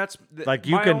 that's like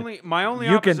you my only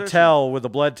you can opposition. tell with a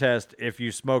blood test if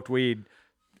you smoked weed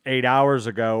 8 hours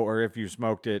ago or if you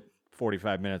smoked it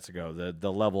 45 minutes ago.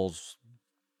 The levels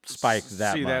spike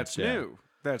that See, much. that's yeah. new.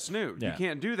 That's new. Yeah. You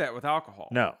can't do that with alcohol.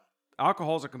 No.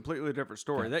 Alcohol is a completely different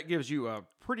story. That gives you a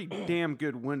pretty damn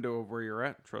good window of where you're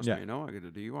at. Trust me, you know, I get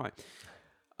a DUI.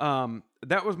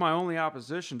 That was my only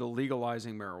opposition to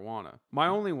legalizing marijuana. My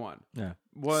only one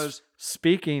was...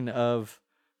 Speaking of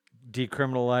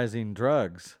decriminalizing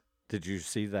drugs, did you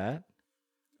see that?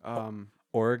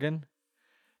 Oregon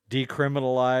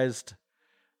decriminalized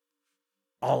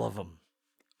all of them.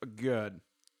 Good.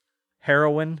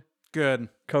 Heroin, Good.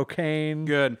 cocaine.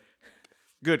 Good.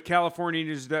 California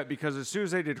needs that because as soon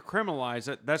as they decriminalize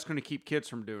it, that's going to keep kids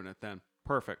from doing it then.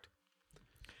 Perfect.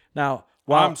 Now,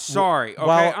 I'm sorry.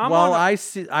 Okay, while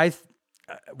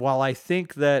I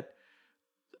think that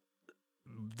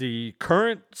the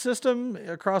current system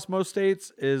across most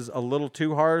states is a little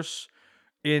too harsh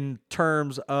in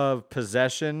terms of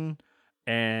possession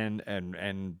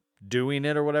and doing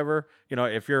it or whatever. You know,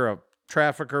 if you're a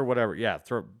trafficker, whatever, yeah,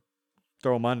 throw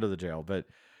them under the jail. But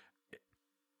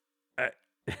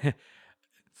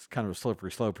it's kind of a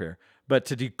slippery slope here. But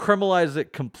to decriminalize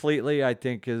it completely, I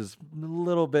think is a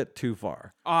little bit too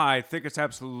far. I think it's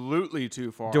absolutely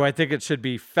too far. Do I think it should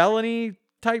be felony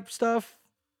type stuff?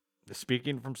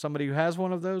 Speaking from somebody who has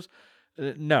one of those,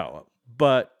 no.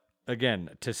 But again,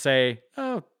 to say,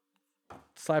 oh,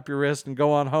 slap your wrist and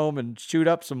go on home and shoot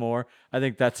up some more, I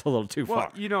think that's a little too far.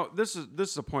 Well, you know, this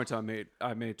is a point I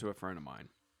made to a friend of mine.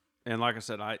 And like I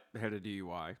said, I had a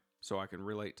DUI, so I can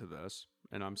relate to this.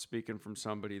 And I'm speaking from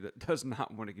somebody that does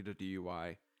not want to get a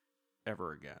DUI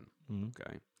ever again. Mm-hmm.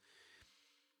 Okay.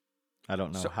 I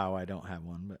don't know how I don't have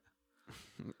one, but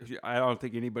I don't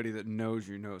think anybody that knows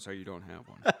you knows how you don't have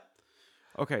one.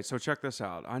 Okay, so check this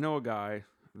out. I know a guy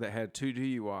that had 2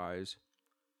 DUIs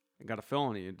and got a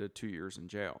felony and did 2 years in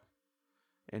jail.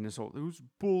 And this whole, it was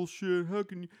bullshit. How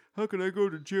can I go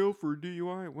to jail for a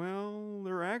DUI? Well,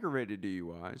 they're aggravated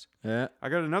DUIs. Yeah. I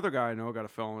got another guy I know got a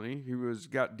felony. He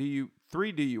got 3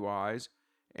 DUIs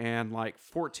and like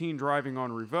 14 driving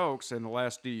on revokes, and the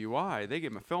last DUI, they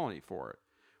gave him a felony for it.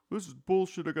 This is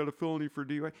bullshit. I got a felony for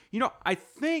DUI. You know, I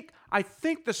think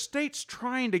the state's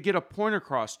trying to get a point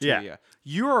across to you.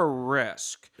 You're a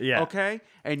risk. Yeah. Okay?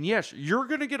 And yes, you're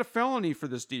going to get a felony for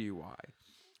this DUI.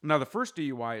 Now, the first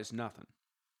DUI is nothing.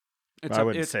 I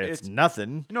wouldn't say it's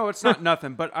nothing. No, it's not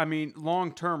nothing. But, I mean,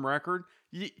 long-term record,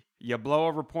 you blow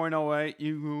over .08,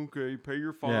 you pay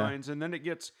your fines, and then it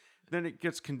gets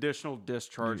conditional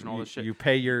discharge and all this shit. You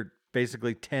pay your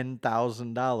basically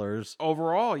 $10,000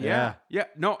 overall. Yeah.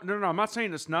 No. I'm not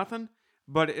saying it's nothing,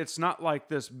 but it's not like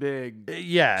this big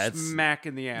smack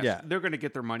in the ass. Yeah. They're going to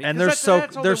get their money, and they're so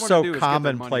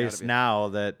commonplace now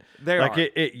that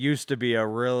it used to be a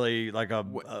really like a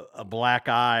black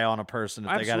eye on a person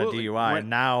if they got a DUI, and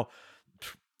now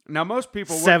most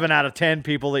people 7 out of 10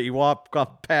 people that you walk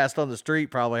past on the street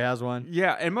probably has one.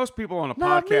 Yeah, and most people on a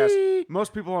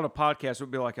podcast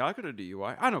would be like, I got a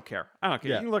DUI. I don't care. Yeah.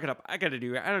 You can look it up. I got a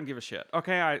DUI. I don't give a shit.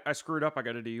 Okay, I screwed up. I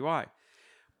got a DUI.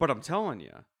 But I'm telling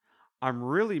you, I'm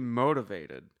really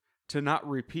motivated to not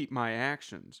repeat my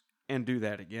actions and do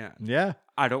that again. Yeah.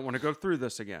 I don't want to go through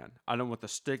this again. I don't want the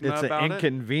stigma about it. It's an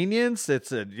inconvenience.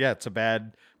 It's a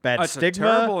bad stigma. It's a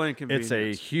terrible inconvenience.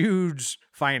 It's a huge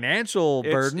financial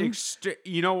burden.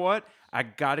 You know what? I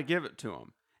got to give it to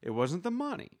them. It wasn't the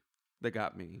money that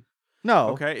got me. No.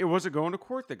 Okay? It wasn't going to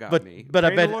court that got me. But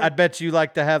I'd bet you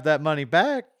like to have that money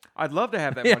back. I'd love to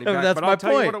have that money back. But I'll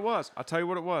tell you what it was. I'll tell you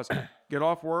what it was. Get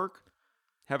off work,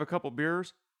 have a couple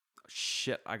beers.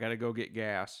 Shit, I got to go get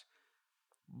gas.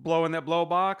 Blow in that blow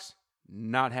box,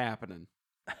 not happening.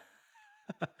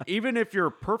 Even if you're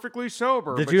perfectly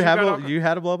sober. Did you had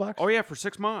a blow box? Oh yeah, for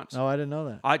 6 months. Oh, I didn't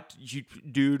know that.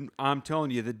 Dude, I'm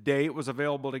telling you, the day it was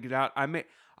available to get out,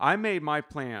 I made my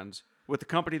plans with the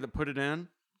company that put it in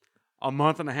a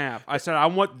month and a half. I said, I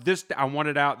want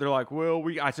it out. They're like, well,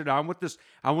 I said, I want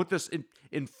this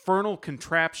infernal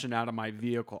contraption out of my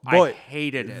vehicle. Boy, I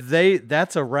hated it.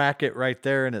 That's a racket right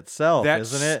there in itself,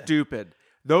 isn't it? That's stupid.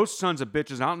 Those sons of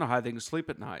bitches, I don't know how they can sleep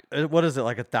at night. What is it,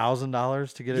 like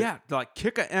 $1,000 to get it? Yeah, like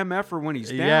kick a MF when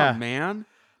he's down, man.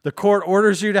 The court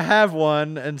orders you to have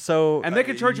one, and they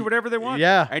can charge you whatever they want.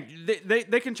 Yeah, and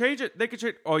they can change it. They can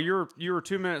change. Oh, you were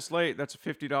 2 minutes late. That's a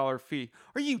 $50 fee.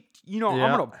 Are you? I'm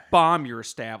gonna bomb your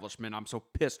establishment. I'm so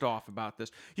pissed off about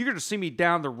this. You're gonna see me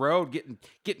down the road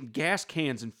getting gas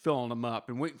cans and filling them up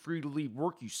and waiting for you to leave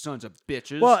work. You sons of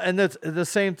bitches. Well, and that's the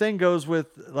same thing goes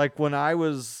with like when I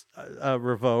was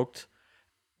revoked,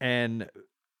 and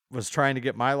was trying to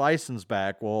get my license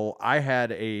back. Well,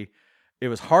 it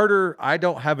was harder. I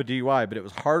don't have a DUI, but it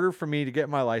was harder for me to get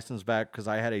my license back because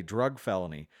I had a drug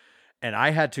felony, and I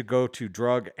had to go to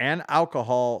drug and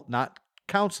alcohol, not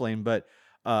counseling, but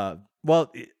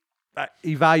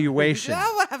evaluation.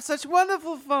 I'll have such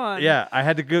wonderful fun. Yeah, I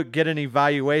had to go get an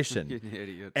evaluation.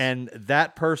 Idiots. And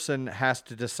that person has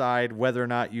to decide whether or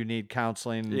not you need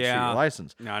counseling to get your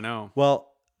license. I know. Well,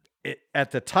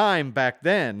 at the time back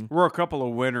then, We're a couple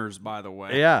of winners, by the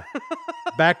way. yeah,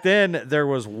 back then there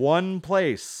was one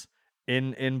place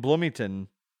in Bloomington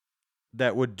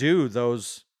that would do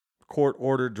those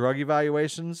court-ordered drug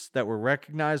evaluations that were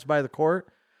recognized by the court.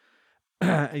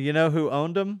 You know who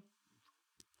owned them?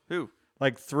 Who?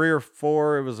 Like 3 or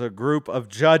 4. It was a group of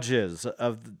judges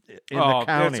in the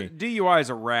county. DUI is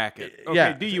a racket. Okay,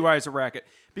 Yeah. DUI is a racket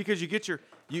because you get you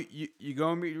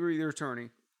go and meet your attorney,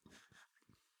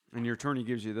 and your attorney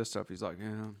gives you this stuff. He's like,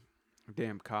 "Yeah,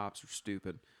 damn cops are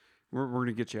stupid. We're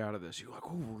gonna get you out of this." You're like,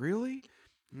 "Oh, really?"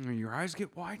 And your eyes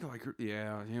get wide. Like,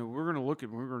 "Yeah, we're gonna look at,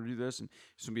 we're gonna do this, and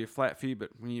it's gonna be a flat fee, but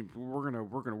we're gonna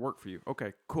work for you."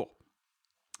 Okay, cool.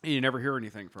 And you never hear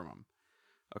anything from them.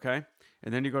 Okay,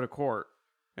 and then you go to court,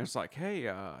 and it's like, "Hey,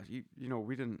 you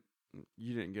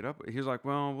didn't get up." He's like,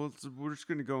 "Well, we're just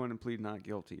gonna go in and plead not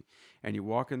guilty." And you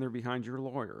walk in there behind your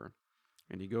lawyer,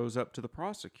 and he goes up to the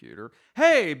prosecutor.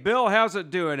 "Hey, Bill, how's it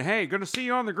doing? Hey, gonna see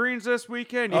you on the greens this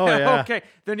weekend?" Oh, yeah. Okay.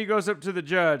 Then he goes up to the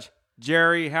judge.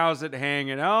 "Jerry, how's it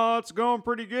hanging?" "Oh, it's going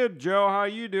pretty good, Joe. How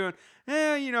you doing?"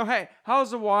 Hey,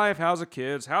 how's the wife? How's the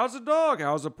kids? How's the dog?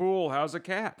 How's the pool? How's the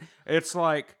cat? It's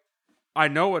like, I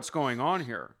know what's going on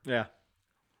here. Yeah.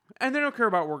 And they don't care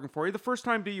about working for you. The first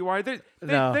time DUI,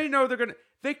 they know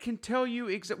they can tell you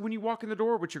when you walk in the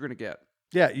door what you're going to get.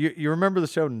 Yeah, you remember the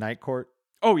show Night Court?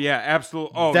 Oh, yeah,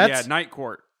 absolutely. Oh, That's- yeah, Night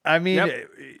Court. I mean, Yep.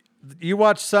 you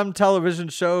watch some television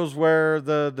shows where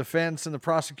the defense and the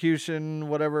prosecution,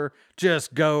 whatever,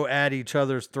 just go at each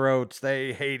other's throats.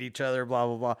 They hate each other, blah,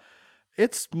 blah, blah.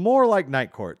 It's more like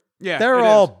Night Court. Yeah, They're it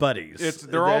all is. buddies.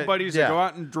 They're all buddies. Yeah. They go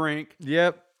out and drink.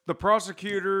 Yep. The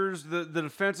prosecutors, the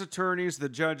defense attorneys, the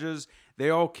judges, they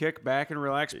all kick back and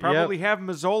relax. Probably have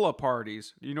Mazzola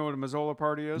parties. You know what a Mazzola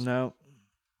party is? No.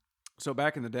 So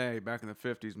back in the day, back in the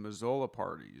 50s, Mazzola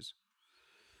parties,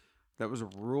 that was a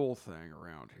rule thing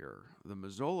around here. The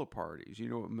Mazzola parties. You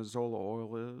know what Mazzola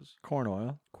oil is? Corn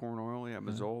oil. Corn oil, yeah,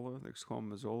 Mazzola. They call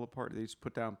them Mazzola party. They used to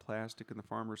put down plastic in the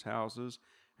farmers' houses,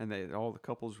 and all the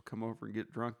couples would come over and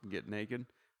get drunk and get naked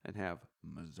and have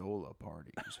Mazzola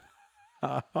parties.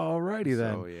 Alrighty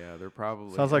then. So yeah, they're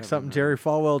probably Sounds like something Jerry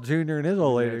Falwell Jr. and his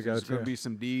old lady to go There's going to. to be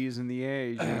some D's and the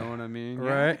A's, you know what I mean? Yeah,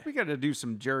 I Right. think we got to do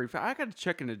some Jerry. I got to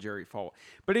check into Jerry Falwell.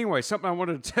 But anyway, something I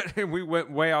wanted to tell you, we went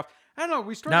way off. I don't know.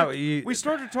 We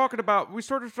started talking about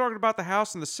the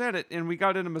House and the Senate, and we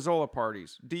got into Mazzola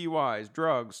parties, DUIs,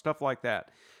 drugs, stuff like that.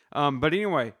 But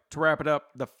anyway, to wrap it up,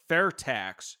 the fair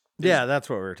tax. Yeah, that's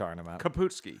what we were talking about.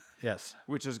 Kaputski, Yes.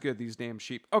 which is good. These damn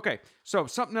sheep. Okay, so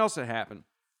something else that happened.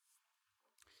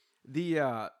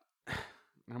 I'm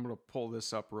going to pull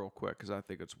this up real quick because I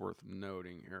think it's worth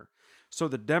noting here. So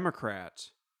the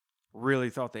Democrats really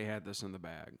thought they had this in the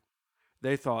bag.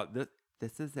 They thought that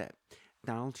this is it.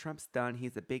 Donald Trump's done.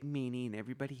 He's a big meanie and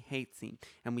everybody hates him.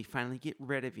 And we finally get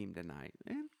rid of him tonight.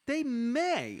 And they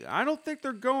may. I don't think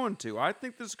they're going to. I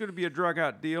think this is going to be a drug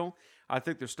out deal. I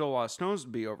think there's still a lot of stones to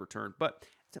be overturned. But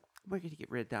so we're going to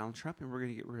get rid of Donald Trump and we're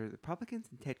going to get rid of the Republicans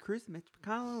and Ted Cruz and Mitch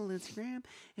McConnell and Lindsey Graham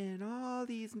and all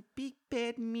these big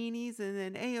bad meanies, and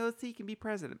then AOC can be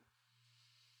president.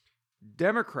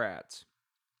 Democrats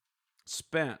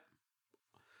spent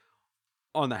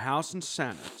on the House and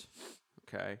Senate,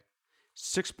 okay,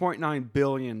 $6.9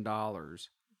 billion.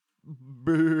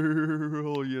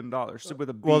 So with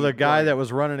a B, Well, the guy billion. that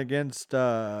was running against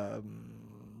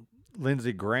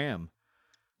Lindsey Graham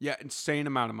Yeah, insane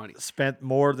amount of money. spent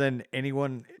more than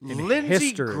anyone in Lindsey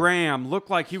history. Graham looked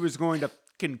like he was going to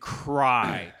fucking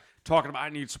cry, talking about, "I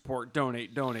need support,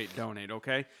 donate,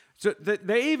 okay?" So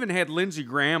they even had Lindsey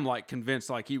Graham like convinced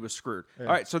like he was screwed. Yeah.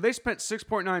 All right, so they spent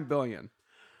 $6.9 billion.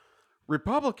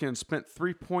 Republicans spent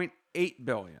 $3.8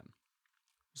 billion.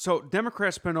 So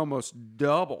Democrats spent almost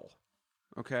double,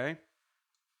 okay?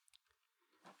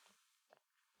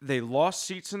 They lost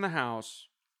seats in the House.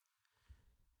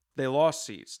 They lost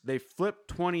seats. They flipped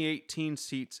 2018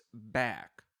 seats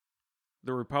back.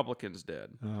 The Republicans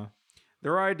did. Uh-huh.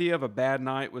 Their idea of a bad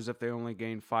night was if they only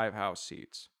gained 5 House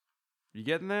seats. You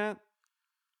getting that?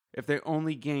 If they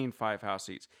only gained 5 House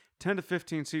seats. 10 to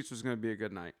 15 seats was going to be a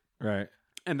good night. Right.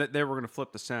 And that they were going to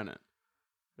flip the Senate.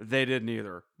 They didn't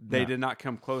either. They No. did not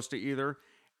come close to either.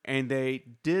 And they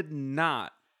did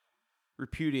not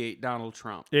repudiate Donald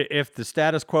Trump. If the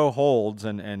status quo holds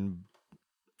and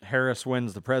Harris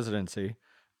wins the presidency,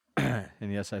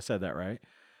 and yes, I said that right.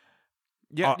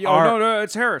 Yeah, no,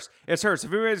 it's Harris. It's Harris.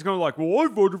 If anybody's going like, well, I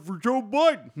voted for Joe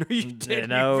Biden. No, you didn't.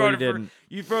 No, you didn't.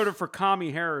 You voted for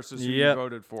Commie Harris is who you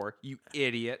voted for, you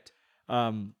idiot.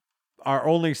 Our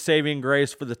only saving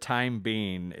grace for the time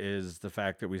being is the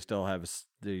fact that we still have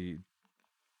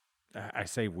I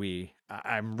say we.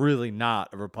 I'm really not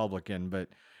a Republican, but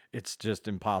it's just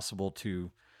impossible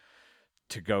to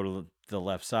go to the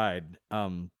left side.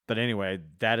 But anyway,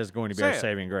 that is going to be our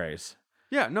saving grace.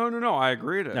 Yeah, no, I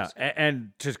agree it is. No,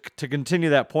 and to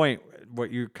continue that point,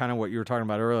 what you were talking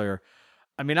about earlier,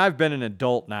 I mean, I've been an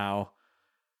adult now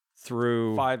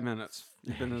through 5 minutes.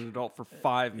 You've been an adult for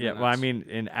 5 minutes. Yeah, well, I mean,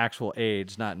 in actual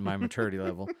age, not in my maturity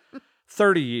level.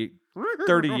 30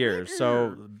 years.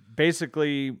 So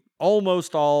basically,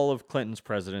 almost all of Clinton's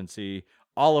presidency,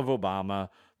 all of Obama,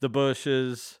 the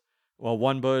Bushes, well,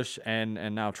 one Bush, and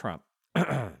now Trump.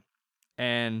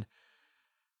 And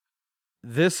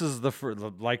this is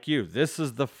this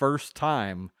is the first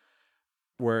time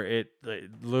where it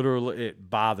literally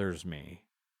bothers me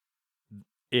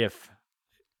if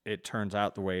it turns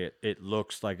out the way it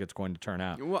looks like it's going to turn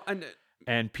out. Well,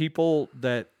 and people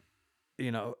that,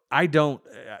 I don't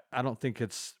think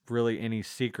it's really any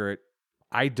secret.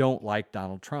 I don't like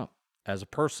Donald Trump as a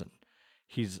person.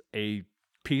 He's a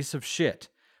piece of shit,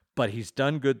 but he's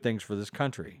done good things for this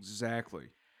country. Exactly.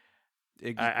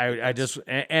 I just,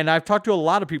 and I've talked to a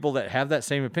lot of people that have that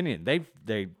same opinion.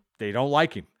 They don't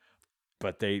like him,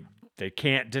 but they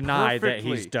can't deny that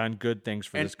he's done good things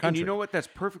for this country. And you know what? That's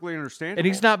perfectly understandable. And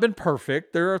he's not been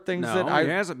perfect. There are things he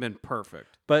hasn't been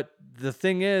perfect. But the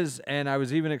thing is, and I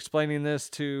was even explaining this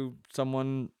to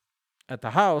someone at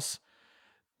the house,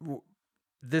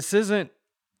 this isn't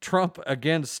Trump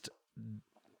against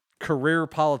career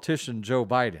politician Joe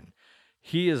Biden.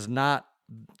 He is not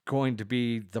going to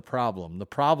be the problem. The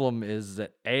problem is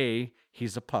that A,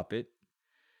 he's a puppet,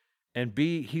 and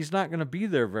B, he's not going to be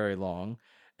there very long.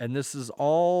 And this is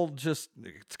all it's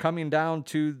coming down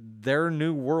to their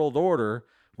new world order,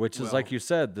 which is, like you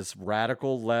said, this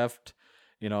radical left,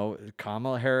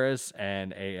 Kamala Harris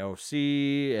and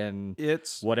AOC and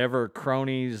it's whatever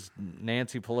cronies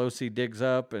Nancy Pelosi digs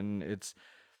up. And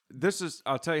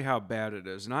I'll tell you how bad it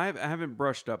is. And I haven't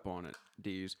brushed up on it,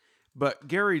 Dees. But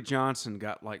Gary Johnson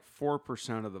got like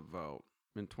 4% of the vote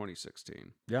in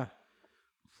 2016. Yeah.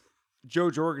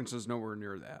 Joe Jorgensen's nowhere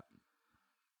near that.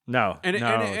 No. And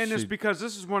it's because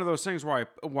this is one of those things why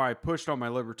I pushed on my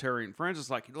libertarian friends. It's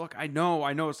like, look, I know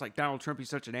it's like Donald Trump, he's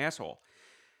such an asshole.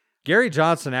 Gary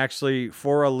Johnson actually,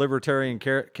 for a libertarian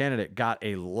candidate, got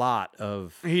a lot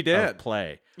of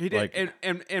play. He did.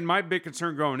 And my big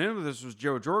concern going into this was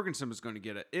Joe Jorgensen was going to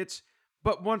get it.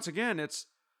 But once again, it's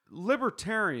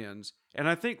libertarians, and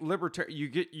I think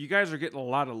you guys are getting a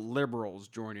lot of liberals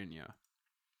joining you,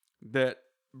 that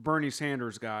Bernie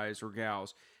Sanders guys or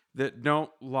gals that don't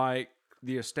like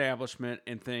the establishment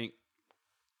and think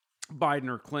Biden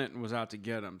or Clinton was out to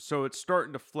get them. So it's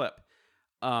starting to flip.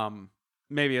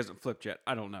 Maybe it hasn't flipped yet.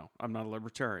 I don't know. I'm not a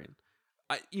libertarian.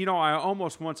 I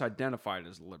almost once identified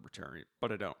as a libertarian,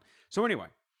 but I don't. So anyway,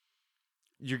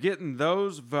 you're getting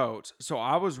those votes. So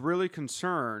I was really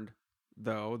concerned,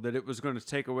 though, that it was going to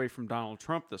take away from Donald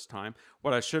Trump this time.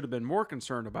 What I should have been more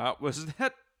concerned about was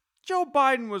that Joe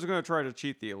Biden was going to try to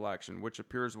cheat the election, which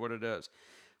appears what it is.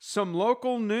 Some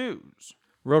local news.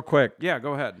 Real quick. Yeah,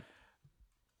 go ahead.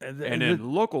 And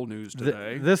in local news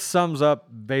today. This sums up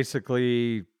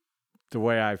basically the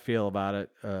way I feel about it.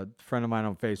 A friend of mine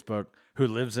on Facebook who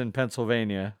lives in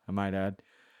Pennsylvania, I might add,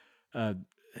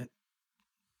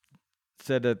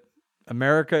 said that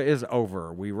America is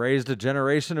over. We raised a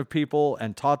generation of people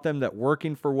and taught them that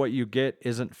working for what you get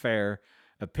isn't fair.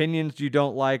 Opinions you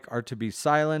don't like are to be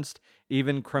silenced,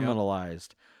 even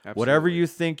criminalized. Yep. Whatever you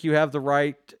think you have the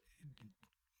right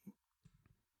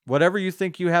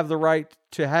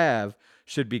to have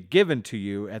should be given to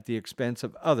you at the expense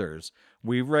of others.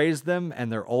 We raised them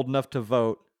and they're old enough to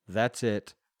vote. That's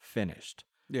it. Finished.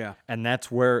 Yeah. And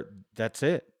that's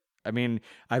it. I mean,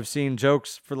 I've seen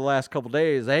jokes for the last couple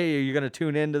days. Hey, are you going to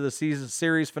tune into the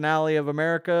series finale of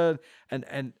America?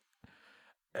 And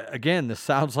again, this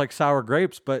sounds like sour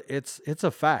grapes, but it's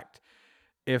a fact.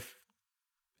 If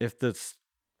the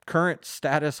current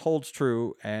status holds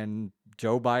true and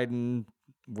Joe Biden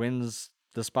wins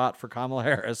the spot for Kamala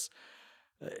Harris,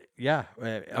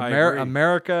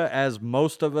 America, as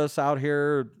most of us out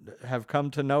here have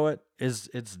come to know it,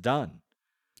 it's done.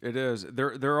 It is.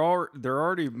 They're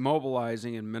already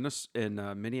mobilizing in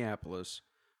Minneapolis,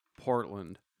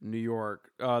 Portland, New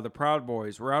York. The Proud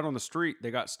Boys were out on the street.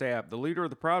 They got stabbed. The leader of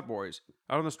the Proud Boys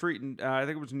out on the street, in, I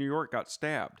think it was New York, got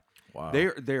stabbed. Wow.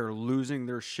 They are losing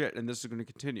their shit, and this is going to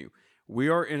continue. We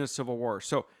are in a civil war.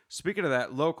 So speaking of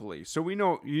that, locally, so we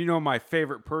know my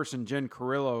favorite person, Jen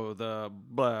Carrillo, the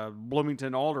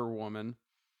Bloomington Alderwoman.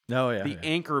 Oh yeah, the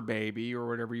anchor baby or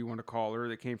whatever you want to call her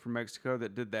that came from Mexico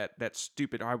that did that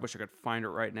stupid. I wish I could find it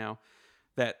right now.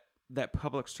 That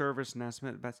public service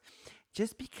announcement about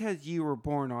just because you were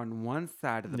born on one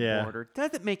side of the border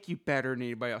doesn't make you better than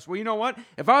anybody else. Well, you know what?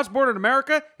 If I was born in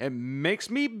America, it makes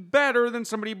me better than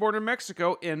somebody born in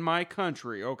Mexico in my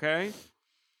country. Okay.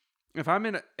 If I'm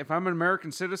an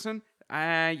American citizen,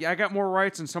 I got more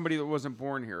rights than somebody that wasn't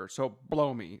born here. So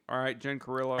blow me. All right, Jen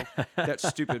Carrillo, that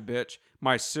stupid bitch.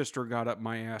 My sister got up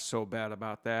my ass so bad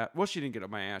about that. Well, she didn't get up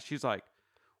my ass. She's like,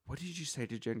 what did you say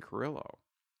to Jen Carrillo?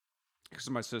 Because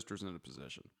my sister's in a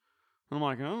position. And I'm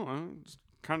like, oh, I just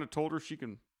kind of told her she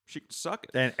can suck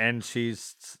it. And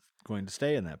she's going to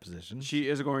stay in that position. She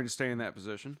is going to stay in that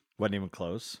position. Wasn't even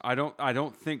close. I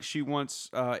don't think she wants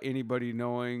anybody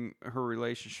knowing her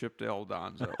relationship to El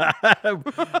Donzo.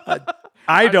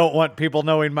 I don't want people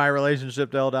knowing my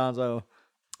relationship to El Donzo.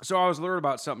 So I was learning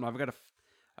about something.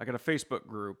 I got a Facebook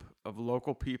group of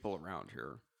local people around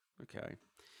here. Okay.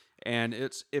 And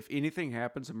it's if anything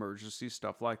happens, emergency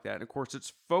stuff like that. And of course,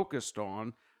 it's focused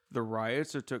on the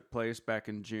riots that took place back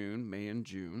in May and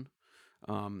June.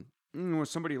 When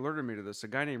somebody alerted me to this, a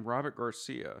guy named Robert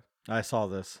Garcia. I saw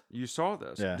this. You saw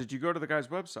this? Yeah. Did you go to the guy's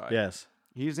website? Yes.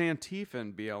 He's Antifa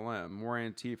and BLM, more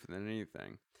Antifa than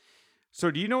anything.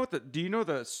 So do you know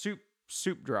the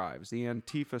soup drives, the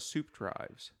Antifa soup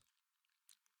drives?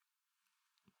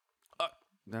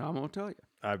 Then I'm gonna tell you.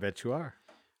 I bet you are.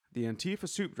 The Antifa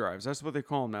soup drives. That's what they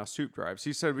call them now, soup drives.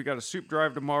 He said we got a soup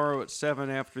drive tomorrow at 7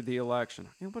 after the election.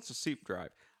 What's a soup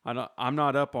drive? I'm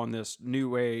not up on this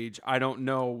new age. I don't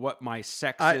know what my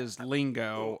sex is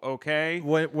lingo, okay?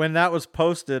 When that was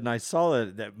posted and I saw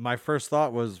it, that my first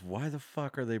thought was, why the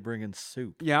fuck are they bringing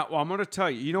soup? Yeah, well, I'm going to tell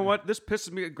you. You know what? This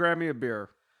pisses me. Grab me a beer.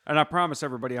 And I promise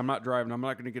everybody I'm not driving. I'm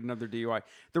not going to get another DUI.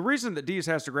 The reason that Deez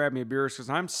has to grab me a beer is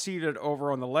because I'm seated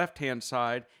over on the left-hand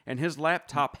side, and his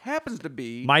laptop happens to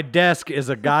be... My desk is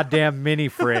a goddamn mini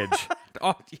fridge.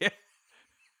 Oh, yeah.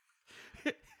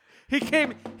 He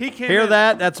came Hear in.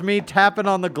 that? That's me tapping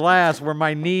on the glass where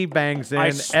my knee bangs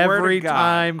in every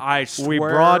time we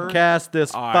broadcast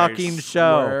this fucking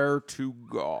show. I swear to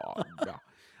God.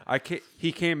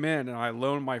 He came in and I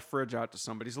loaned my fridge out to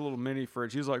somebody. It's a little mini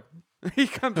fridge. He's like, he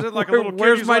comes in like a little kid.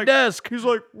 Where's my desk? He's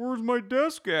like, where's my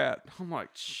desk at? I'm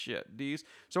like, shit, Deez.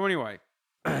 So anyway.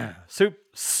 Soup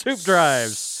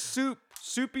drives.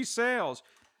 Soupy sales.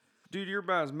 Dude, you're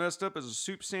about as messed up as a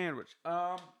soup sandwich.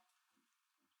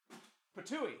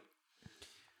 Patooey.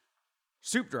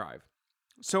 Soup drive.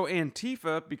 So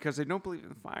Antifa, because they don't believe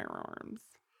in firearms.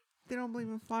 They don't believe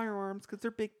in firearms because they're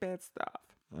big bad stuff.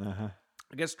 Uh-huh.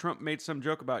 I guess Trump made some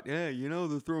joke about, they're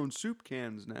throwing soup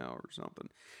cans now or something.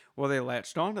 Well, they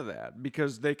latched onto that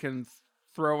because they can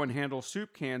throw and handle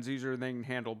soup cans easier than they can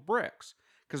handle bricks.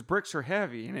 Because bricks are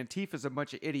heavy and Antifa's a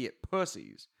bunch of idiot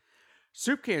pussies.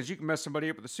 Soup cans, you can mess somebody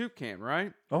up with a soup can,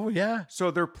 right? Oh, yeah.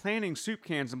 So they're planting soup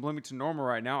cans in Bloomington Normal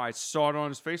right now. I saw it on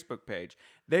his Facebook page.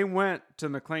 They went to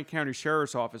McLean County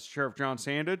Sheriff's Office, Sheriff John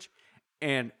Sandage,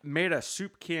 and made a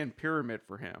soup can pyramid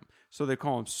for him. So they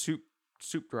call them soup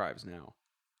drives now.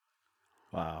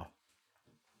 Wow.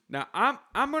 Now,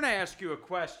 I'm going to ask you a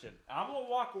question. I'm going to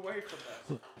walk away from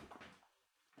this.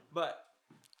 But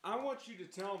I want you to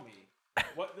tell me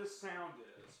what this sound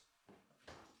is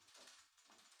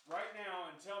right now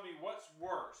and tell me what's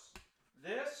worse,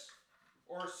 this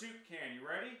or a soup can. You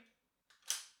ready?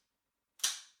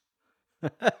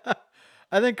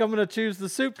 I think I'm going to choose the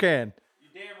soup can. You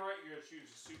damn right you're going to choose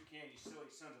the soup can, you silly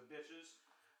sons of bitches.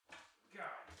 God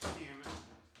damn it.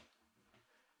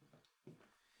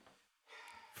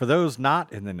 For those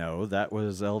not in the know, that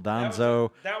was El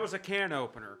Donzo. That was a can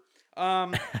opener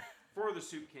for the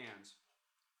soup cans.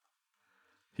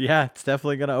 Yeah, it's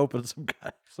definitely going to open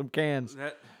some cans.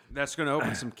 That's going to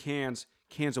open some cans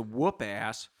of whoop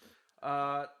ass.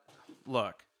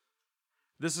 Look,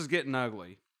 this is getting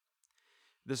ugly.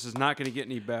 This is not going to get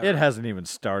any better. It hasn't even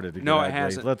started to get ugly. It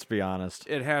hasn't. Let's be honest.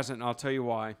 It hasn't, and I'll tell you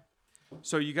why.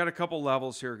 So you got a couple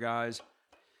levels here, guys.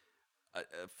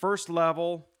 First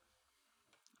level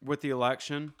with the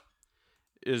election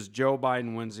is Joe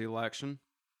Biden wins the election.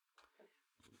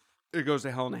 It goes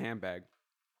to hell in a handbag.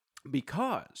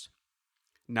 Because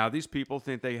now these people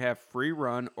think they have free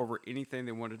run over anything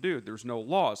they want to do. There's no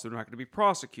laws. They're not going to be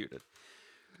prosecuted.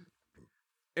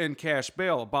 And cash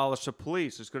bail, abolish the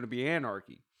police. There's going to be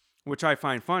anarchy. which I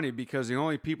find funny because the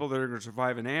only people that are going to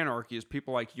survive in anarchy is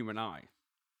people like you and I.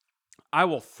 I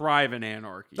will thrive in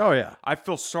anarchy. Oh, yeah. I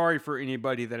feel sorry for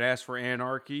anybody that asks for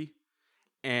anarchy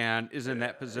and is in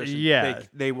that position. Yeah.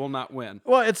 They will not win.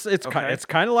 Well, it's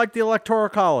kind of like the Electoral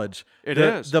College. It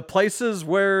is. The places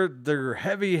where they're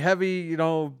heavy,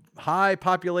 high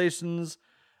populations,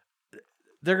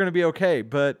 they're going to be okay.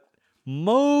 But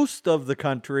most of the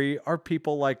country are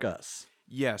people like us.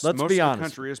 Yes, Let's most be of honest. the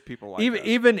country is people like us.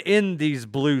 Even in these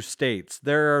blue states,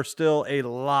 there are still a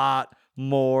lot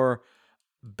more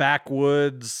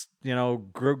backwoods,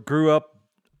 grew up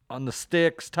on the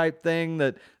sticks type thing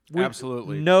that we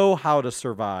Absolutely know how to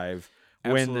survive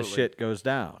when the Absolutely. shit goes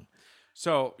down.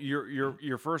 So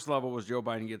your first level was Joe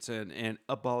Biden gets in and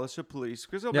abolish the police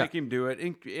because they'll Yeah. make him do it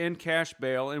in cash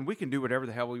bail, and we can do whatever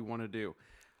the hell we want to do.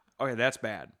 Okay, that's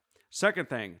bad. Second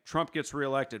thing, Trump gets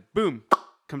reelected. Boom,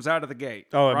 comes out of the gate.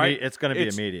 Oh, right? it's going to be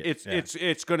immediate.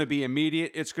 It's going to be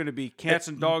immediate. It's going to be cats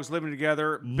and dogs living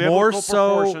together. Biblical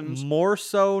proportions. More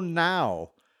so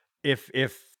now. If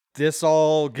this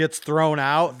all gets thrown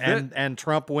out and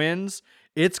Trump wins,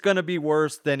 it's going to be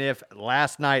worse than if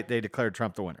last night they declared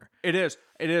Trump the winner. It is.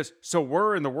 So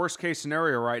we're in the worst case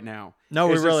scenario right now. No,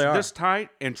 we really are. This tight,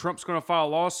 and Trump's going to file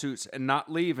lawsuits and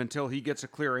not leave until he gets a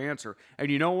clear answer.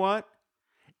 And you know what?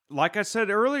 Like I said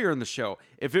earlier in the show,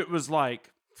 if it was like,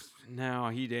 no,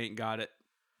 he ain't got it,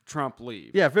 Trump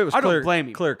leave. Yeah, if it was I don't blame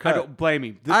him. clear cut. I don't blame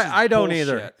him. I don't bullshit.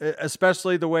 either,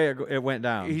 especially the way it went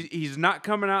down. He's not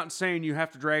coming out and saying you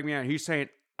have to drag me out. He's saying,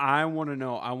 I want to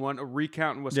know. I want a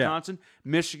recount in Wisconsin,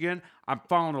 Michigan. I'm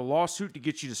filing a lawsuit to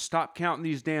get you to stop counting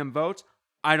these damn votes.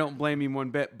 I don't blame him one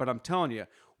bit, but I'm telling you,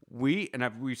 we've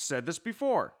said this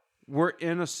before, we're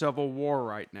in a civil war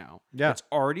right now. Yeah. It's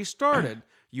already started.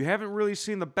 You haven't really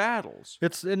seen the battles.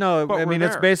 It's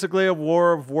there. basically a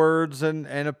war of words and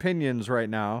opinions right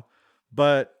now,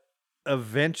 but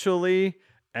eventually,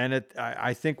 and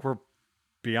I think we're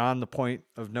beyond the point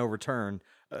of no return.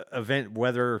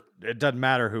 Whether it doesn't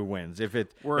matter who wins. If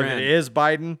it is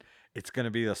Biden, it's going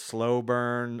to be a slow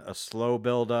burn, a slow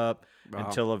build up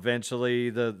until eventually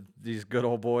these good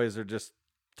old boys are just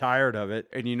tired of it.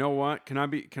 And you know what? Can I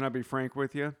be frank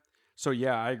with you? So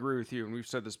yeah, I agree with you, and we've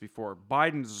said this before.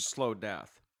 Biden is a slow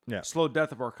death. Yeah. Slow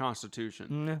death of our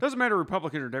Constitution. Doesn't matter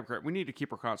Republican or Democrat. We need to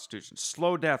keep our Constitution.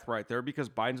 Slow death right there because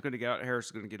Biden's going to get out, Harris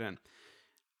is going to get in.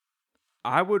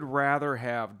 I would rather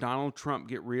have Donald Trump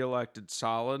get reelected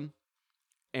solid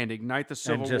and ignite the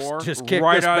Civil War. Just kick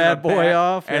right this out bad of the boy bat,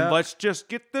 off. And yeah. let's just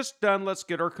get this done. Let's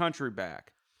get our country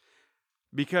back.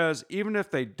 Because even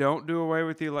if they don't do away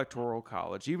with the Electoral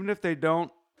College, even if they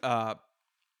don't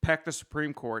peck the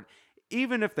Supreme Court,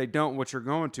 even if they don't, what you're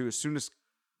going to, as soon as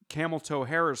Camel Toe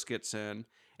Harris gets in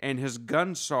and his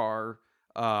gun czar,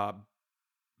 Beto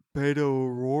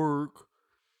O'Rourke,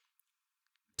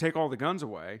 take all the guns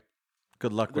away,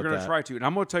 good luck they're with going that. to try to. And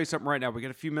I'm going to tell you something right now. We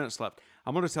got a few minutes left.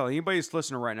 I'm going to tell anybody that's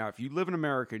listening right now, if you live in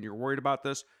America and you're worried about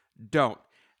this, don't.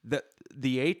 The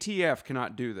ATF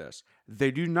cannot do this.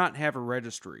 They do not have a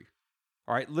registry.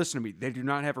 All right, listen to me. They do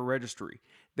not have a registry.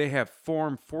 They have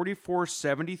Form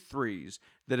 4473s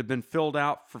that have been filled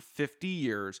out for 50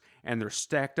 years, and they're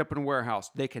stacked up in a warehouse.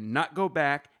 They cannot go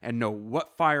back and know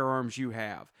what firearms you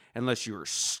have unless you are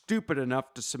stupid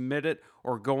enough to submit it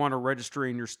or go on a registry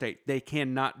in your state. They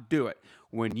cannot do it.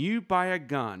 When you buy a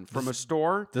gun from a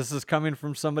store... This is coming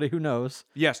from somebody who knows.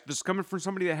 Yes, this is coming from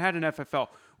somebody that had an FFL.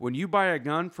 When you buy a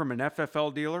gun from an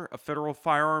FFL dealer, a federal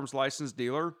firearms licensed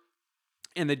dealer,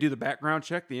 and they do the background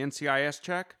check, the NCIS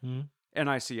check,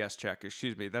 NICS check,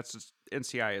 excuse me, that's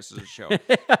NCIS is a show.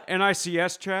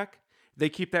 NICS check, they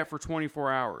keep that for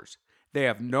 24 hours. They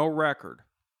have no record.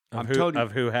 Of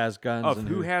who has guns.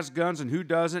 Who has guns and who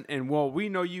doesn't. And, well, we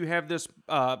know you have this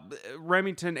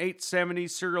Remington 870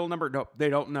 serial number. No, they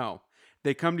don't know.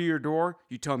 They come to your door.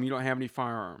 You tell them you don't have any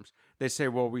firearms. They say,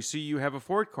 well, we see you have a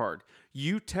Ford card.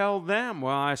 You tell them,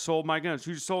 well, I sold my guns.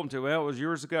 Who you sold them to? Well, it was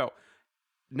years ago.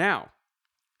 Now,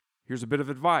 here's a bit of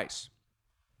advice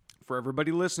for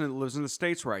everybody listening that lives in the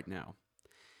States right now.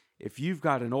 If you've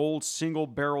got an old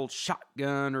single-barreled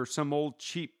shotgun or some old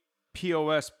cheap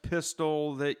POS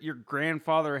pistol that your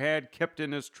grandfather had kept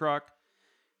in his truck,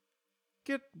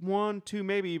 get 1, 2,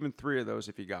 maybe even 3 of those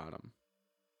if you got them.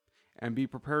 And be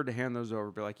prepared to hand those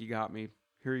over. Be like, you got me.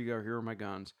 Here you go. Here are my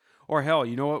guns. Or hell,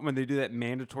 you know what? When they do that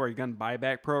mandatory gun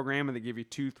buyback program and they give you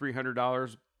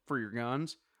 $200-$300 for your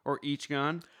guns or each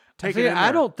gun, take it in there.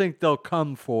 I don't think they'll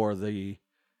come for the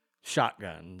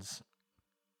shotguns.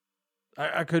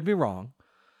 I could be wrong.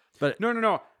 But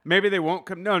No. Maybe they won't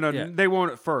come. No, Yeah. they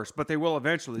won't at first, but they will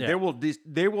eventually. Yeah.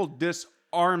 They will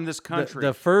arm this country.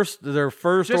 Their first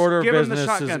Just order of give 'em the business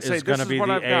shotgun. Say, is going to "This is be what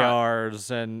the I've got."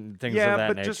 ARs and things yeah, of that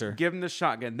but nature. just give them the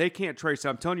shotgun. They can't trace it.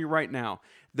 I'm telling you right now,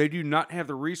 they do not have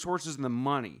the resources and the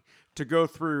money to go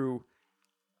through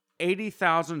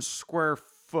 80,000 square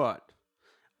foot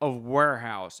of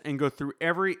warehouse and go through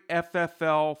every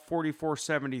FFL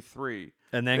 4473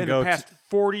 And then in go the past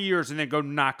 40 years and then go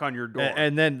knock on your door.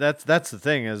 And then that's the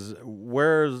thing is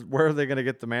where are they going to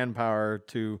get the manpower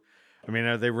to? I mean,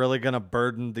 are they really going to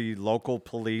burden the local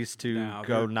police to No,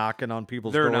 go they're- knocking on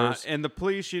people's They're doors? not. And the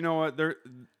police, you know what?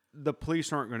 The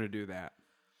police aren't going to do that.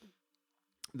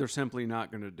 They're simply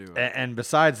not going to do it. And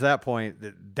besides that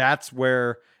point, that's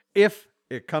where if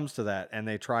it comes to that and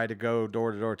they try to go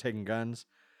door to door taking guns,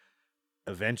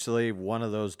 eventually one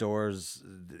of those doors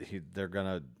they're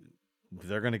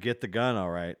gonna get the gun, all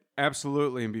right.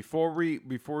 Absolutely. And before we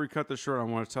cut this short, I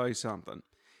want to tell you something.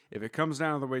 If it comes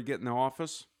down to the way you get in the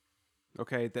office,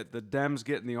 okay, that the Dems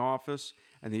get in the office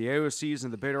and the AOCs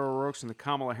and the Beto O'Rourke's and the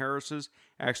Kamala Harris's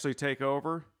actually take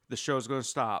over, the show's going to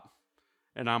stop.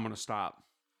 And I'm going to stop.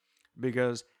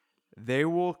 Because they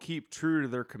will keep true to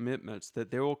their commitments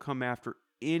that they will come after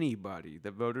anybody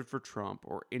that voted for Trump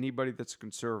or anybody that's a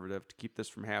conservative to keep this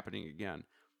from happening again.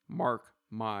 Mark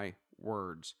my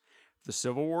words. If the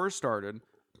Civil War has started,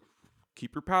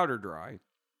 keep your powder dry,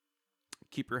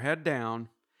 keep your head down,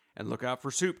 and look out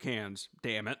for soup cans,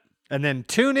 damn it. And then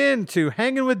tune in to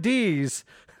Hanging with D's.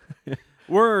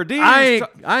 Where D's I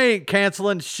ain't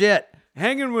canceling shit.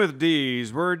 Hanging with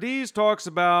D's, where D's talks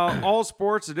about all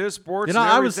sports that is sports You know, and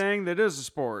I was- everything that is a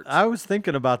sport. I was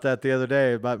thinking about that the other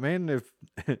day. But man, if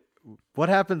what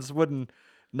happens when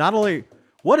not only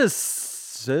what is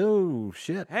so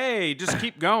shit? Hey, just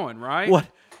keep going, right?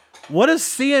 What is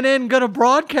CNN gonna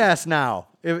broadcast now?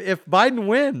 If Biden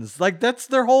wins, like that's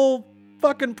their whole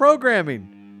fucking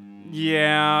programming.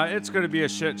 Yeah, it's going to be a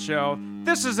shit show.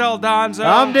 This is El Donzo.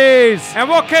 I'm D's. And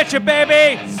we'll catch you,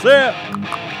 baby. See ya.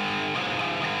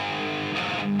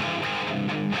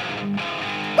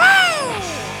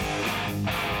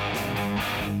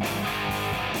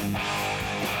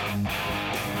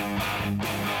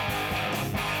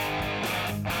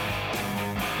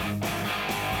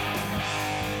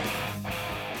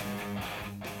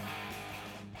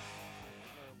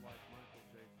 Like Michael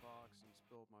J. Fox and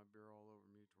spilled my beer all over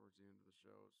me towards the end of the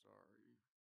show. Sorry.